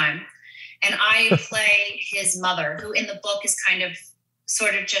in time. And I play his mother, who in the book is kind of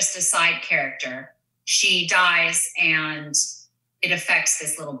sort of just a side character. She dies and it affects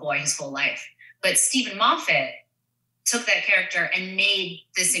this little boy his whole life. But Stephen Moffat took that character and made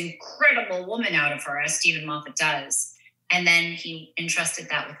this incredible woman out of her, as Stephen Moffat does. And then he entrusted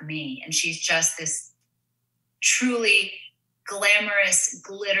that with me. And she's just this truly glamorous,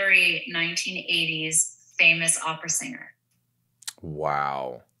 glittery 1980s famous opera singer.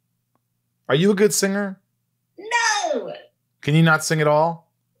 Wow. Are you a good singer? No. Can you not sing at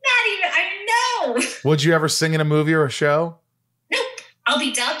all? Not even. I know. Would you ever sing in a movie or a show? Nope. I'll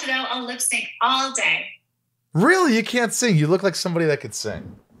be dubbed and I'll lip sync all day. Really? You can't sing? You look like somebody that could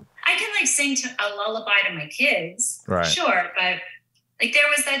sing. I can sing to a lullaby to my kids. Right. Sure. But there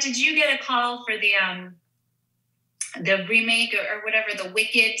was that, did you get a call for the remake or whatever, the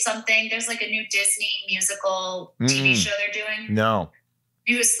Wicked something? There's a new Disney musical TV show they're doing. No.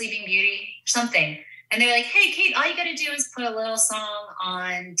 Maybe it was Sleeping Beauty, something. And they're like, hey, Kate, all you got to do is put a little song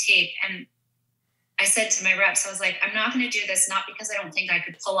on tape. And I said to my reps, I was like, I'm not going to do this, not because I don't think I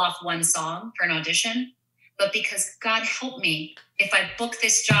could pull off one song for an audition, but because God help me if I book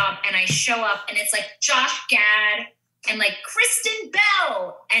this job and I show up and it's Josh Gad and Kristen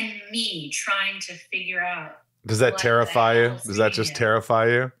Bell and me trying to figure out. Does that terrify you? Does that just terrify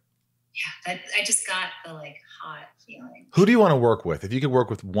you? Yeah, I just got the hot feeling. Who do you want to work with? If you could work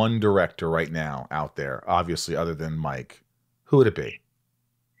with one director right now out there, obviously other than Mike, who would it be?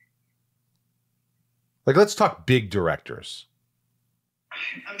 Let's talk big directors.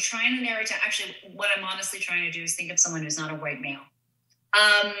 I'm trying to narrow it down. Actually, what I'm honestly trying to do is think of someone who's not a white male.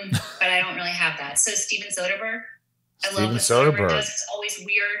 But I don't really have that. So Steven Soderbergh. I love what Soderbergh does. It's always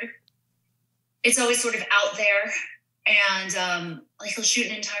weird. It's always sort of out there. And like he'll shoot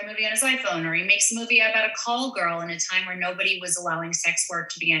an entire movie on his iPhone, or he makes a movie about a call girl in a time where nobody was allowing sex work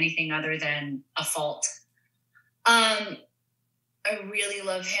to be anything other than a fault. I really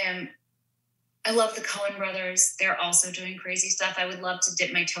love him. I love the Coen brothers. They're also doing crazy stuff. I would love to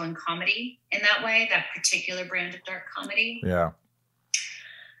dip my toe in comedy in that way, that particular brand of dark comedy. Yeah.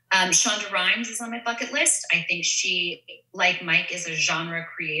 Shonda Rhimes is on my bucket list. I think she, like Mike, is a genre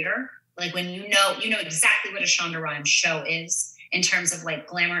creator. Like when you know exactly what a Shonda Rhimes show is in terms of like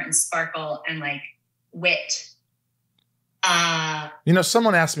glamour and sparkle and like wit.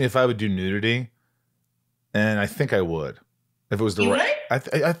 Someone asked me if I would do nudity, and I think I would. If it was the right,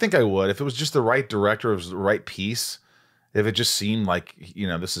 I think I would. If it was just the right director, if it was the right piece, if it just seemed like,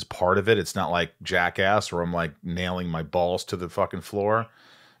 this is part of it. It's not like Jackass where I'm like nailing my balls to the fucking floor.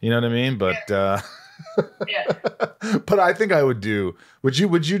 You know what I mean? But, yeah. But I think I would do. Would you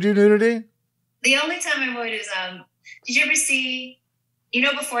do nudity? The only time I would is, did you ever see,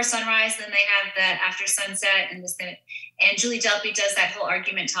 Before Sunrise, then they have the After Sunset and and Julie Delpy does that whole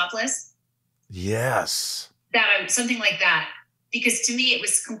argument topless? Yes. Something like that. Because to me, it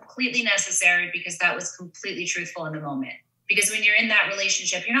was completely necessary because that was completely truthful in the moment. Because when you're in that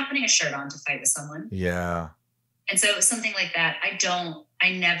relationship, you're not putting a shirt on to fight with someone. Yeah. And so it was something like that.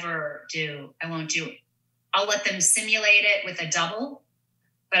 I never do. I won't do. I'll let them simulate it with a double,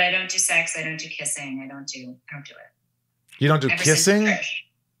 but I don't do sex. I don't do kissing. I don't do it. You don't do Ever kissing? I'll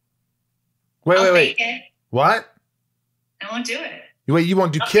Wait. fake it. What? I won't do it. Wait, you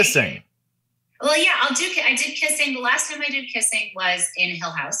won't do kissing? Well, yeah, I did kissing. The last time I did kissing was in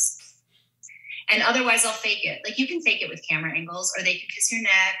Hill House. And otherwise I'll fake it. Like you can fake it with camera angles, or they can kiss your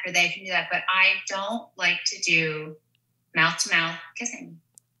neck, or they can do that. But I don't like to do mouth to mouth kissing.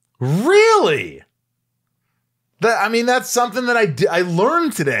 Really? That's something that I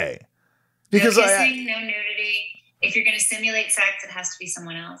learned today. Because no kissing, no nudity. If you're going to simulate sex, it has to be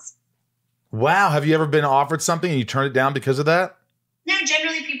someone else. Wow. Have you ever been offered something and you turned it down because of that? No,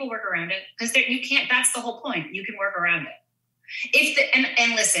 generally people work around it because you can't. That's the whole point. You can work around it.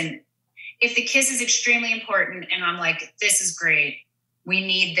 And listen, if the kiss is extremely important, and I'm like, this is great, we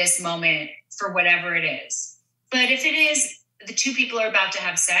need this moment for whatever it is. But if it is the two people are about to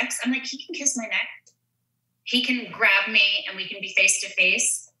have sex, I'm like, he can kiss my neck, he can grab me, and we can be face to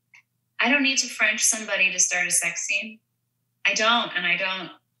face. I don't need to French somebody to start a sex scene. I don't.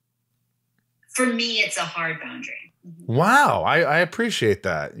 For me, it's a hard boundary. Wow. I appreciate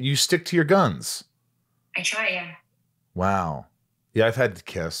that. You stick to your guns. I try, yeah. Wow. Yeah, I've had to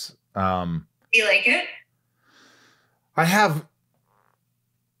kiss. You like it? I have.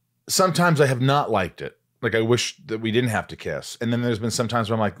 Sometimes I have not liked it. Like I wish that we didn't have to kiss. And then there's been some times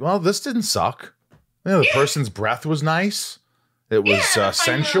where I'm like, well, this didn't suck. The person's breath was nice. It was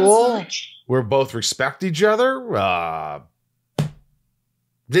sensual. We both respect each other.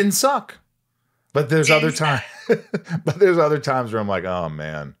 Didn't suck. But there's other times. But there's other times where I'm like, oh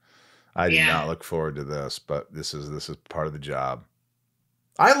man, I did not look forward to this. But this is part of the job.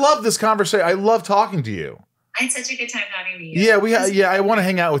 I love this conversation. I love talking to you. I had such a good time talking to you. Yeah, I want to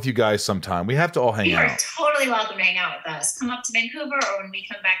hang out with you guys sometime. We have to all hang out. You are totally welcome to hang out with us. Come up to Vancouver, or when we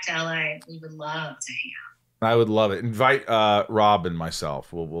come back to LA, we would love to hang out. I would love it. Invite Rob and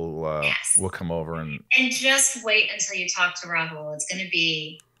myself. We'll come over and just wait until you talk to Rahul. It's going to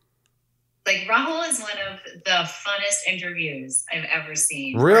be like Rahul is one of the funnest interviews I've ever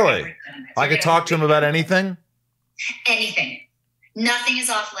seen. Really? I could talk to him about anything? Anything. Nothing is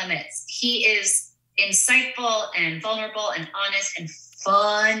off limits. He is insightful and vulnerable and honest and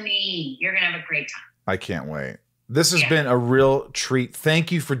funny. You're going to have a great time. I can't wait. This has been a real treat.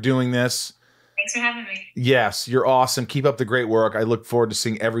 Thank you for doing this. Thanks for having me. Yes, you're awesome. Keep up the great work. I look forward to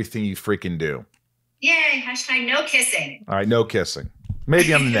seeing everything you freaking do. Yay. # no kissing. All right. No kissing.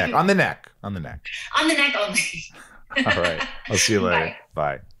 Maybe on the neck. On the neck. On the neck only. All right. I'll see you later.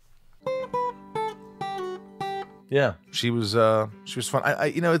 Bye. Yeah, she was fun.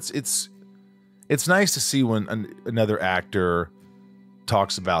 It's nice to see when another actor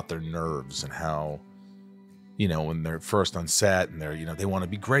talks about their nerves and how, when they're first on set and they're, they want to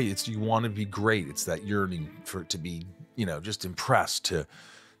be great. You want to be great. It's that yearning for it to be, just impressed to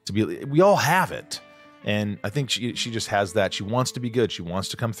be. We all have it, and I think she just has that. She wants to be good. She wants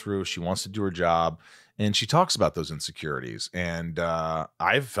to come through. She wants to do her job. And she talks about those insecurities, and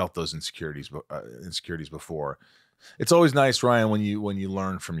I've felt those insecurities before. It's always nice, Ryan, when you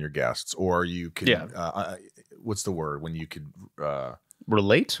learn from your guests, or you can. What's the word? When you could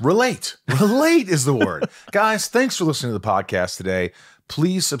relate. Relate is the word, guys. Thanks for listening to the podcast today.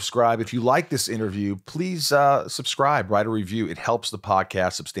 Please subscribe if you like this interview. Please subscribe, write a review. It helps the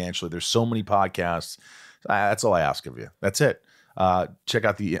podcast substantially. There's so many podcasts That's all I ask of you. That's it. Check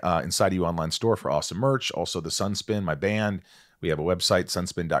out the Inside You online store for awesome merch. Also, the Sunspin, my band. We have a website,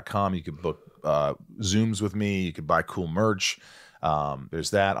 sunspin.com. You can book Zooms with me. You can buy cool merch.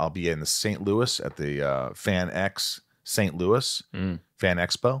 There's that. I'll be in the St. Louis at the Fan X St. Louis Fan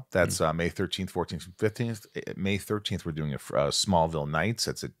Expo. That's May 13th, 14th, and 15th. May 13th, we're doing a Smallville Nights.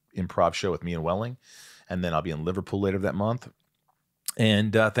 That's an improv show with me and Welling. And then I'll be in Liverpool later that month.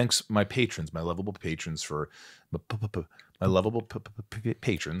 And thanks my patrons, my lovable patrons for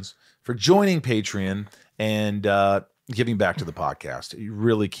patrons for joining Patreon and giving back to the podcast. You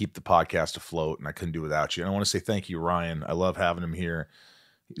really keep the podcast afloat, and I couldn't do without you. And I want to say thank you, Ryan. I love having him here.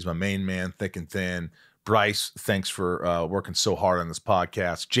 He's my main man, thick and thin. Bryce, thanks for working so hard on this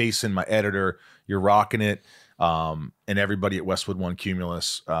podcast. Jason, my editor, you're rocking it. And everybody at Westwood One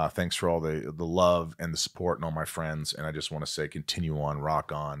Cumulus, thanks for all the love and the support and all my friends. And I just want to say, continue on,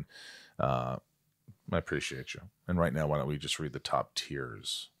 rock on. I appreciate you. And right now, why don't we just read the top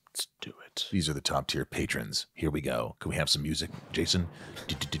tiers? Let's do it. These are the top tier patrons. Here we go. Can we have some music, Jason?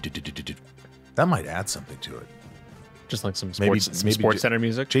 That might add something to it. Just like some sports center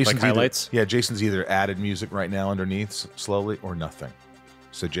music, Jason's like highlights. Jason's either added music right now underneath slowly or nothing.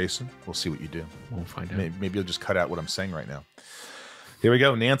 So, Jason, we'll see what you do. We'll find out. Maybe you'll just cut out what I'm saying right now. Here we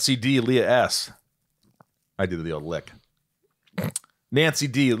go. Nancy D, Leah S. I did the old lick. Nancy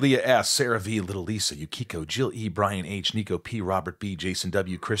D, Leah S, Sarah V, Little Lisa, Yukiko, Jill E, Brian H, Nico P, Robert B, Jason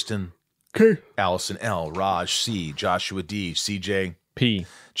W, Kristen K, Allison L, Raj C, Joshua D, CJ P,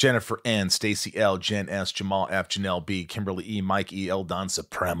 Jennifer N, Stacy L, Jen S, Jamal F, Janelle B, Kimberly E, Mike E, El Don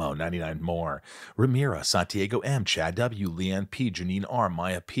Supremo, 99 more, Ramira, Santiago M, Chad W, Leanne P, Janine R,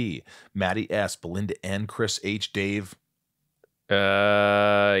 Maya P, Maddie S, Belinda N, Chris H, Dave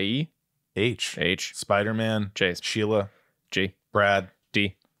E, H, Spider-Man, J, Sheila, G, Brad,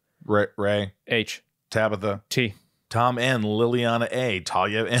 D, Ray, H, Tabitha, T, Tom N, Liliana A,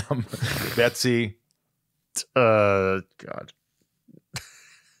 Talia M, Betsy, God,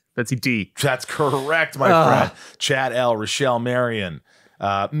 Betsy D. That's correct, my friend. Chad L, Rochelle Marion,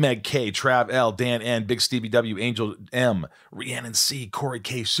 Meg K, Trav L, Dan N, Big Stevie W, Angel M, Rhiannon C, Corey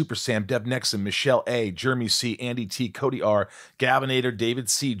K, Super Sam, Deb Nexon, Michelle A, Jeremy C, Andy T, Cody R, Gavinator, David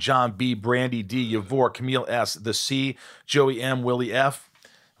C, John B, Brandy D, Yavor, Camille S, The C, Joey M, Willie F.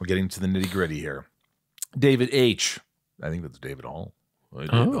 We're getting to the nitty gritty here. David H. I think that's David Hall.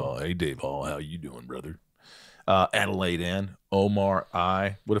 Hey, Dave Hall, how you doing, brother? Adelaide N, Omar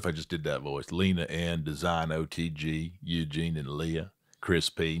I. What if I just did that voice? Lena N, Design OTG, Eugene and Leah, Chris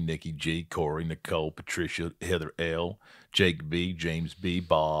P, Nikki G, Corey, Nicole, Patricia, Heather L, Jake B, James B,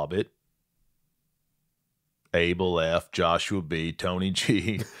 Bob It, Abel F, Joshua B, Tony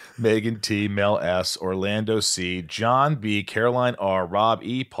G, Megan T, Mel S, Orlando C, John B, Caroline R, Rob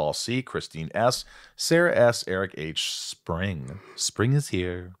E, Paul C, Christine S, Sarah S, Eric H, Spring is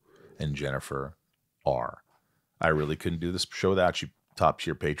here, and Jennifer R. I really couldn't do this show without you, top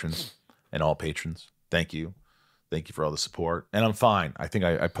tier patrons and all patrons. Thank you. Thank you for all the support. And I'm fine. I think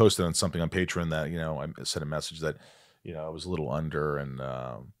I posted on something on Patreon that, I sent a message that, I was a little under, and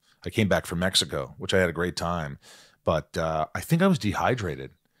I came back from Mexico, which I had a great time. But I think I was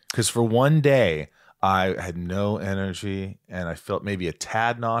dehydrated because for one day I had no energy and I felt maybe a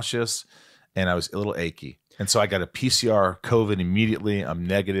tad nauseous and I was a little achy. And so I got a PCR COVID immediately. I'm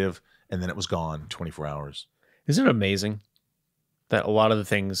negative, and then it was gone 24 hours. Isn't it amazing that a lot of the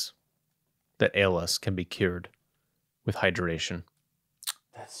things that ail us can be cured with hydration?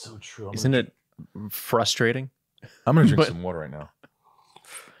 That's so true. Isn't it frustrating? I'm going to drink some water right now.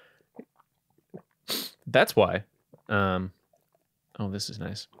 That's why. This is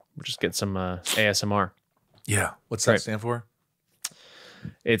nice. We'll just get some ASMR. Yeah. What's that stand for?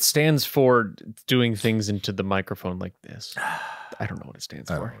 It stands for doing things into the microphone like this. I don't know what it stands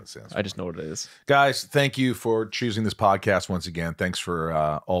for. I don't know what it stands for. I just know what it is. Guys, thank you for choosing this podcast once again. Thanks for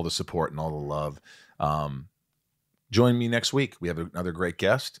all the support and all the love. Join me next week. We have another great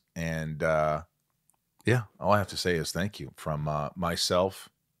guest. And all I have to say is thank you from myself,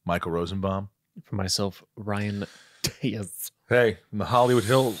 Michael Rosenbaum. For myself, Ryan Diaz. Hey, in the Hollywood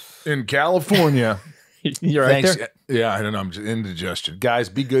Hill in California. You're right there? Yeah, I don't know. I'm just indigestion. Guys,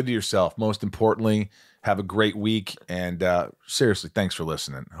 be good to yourself. Most importantly, have a great week. And seriously, thanks for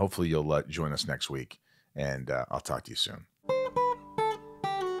listening. Hopefully you'll join us next week. And I'll talk to you soon.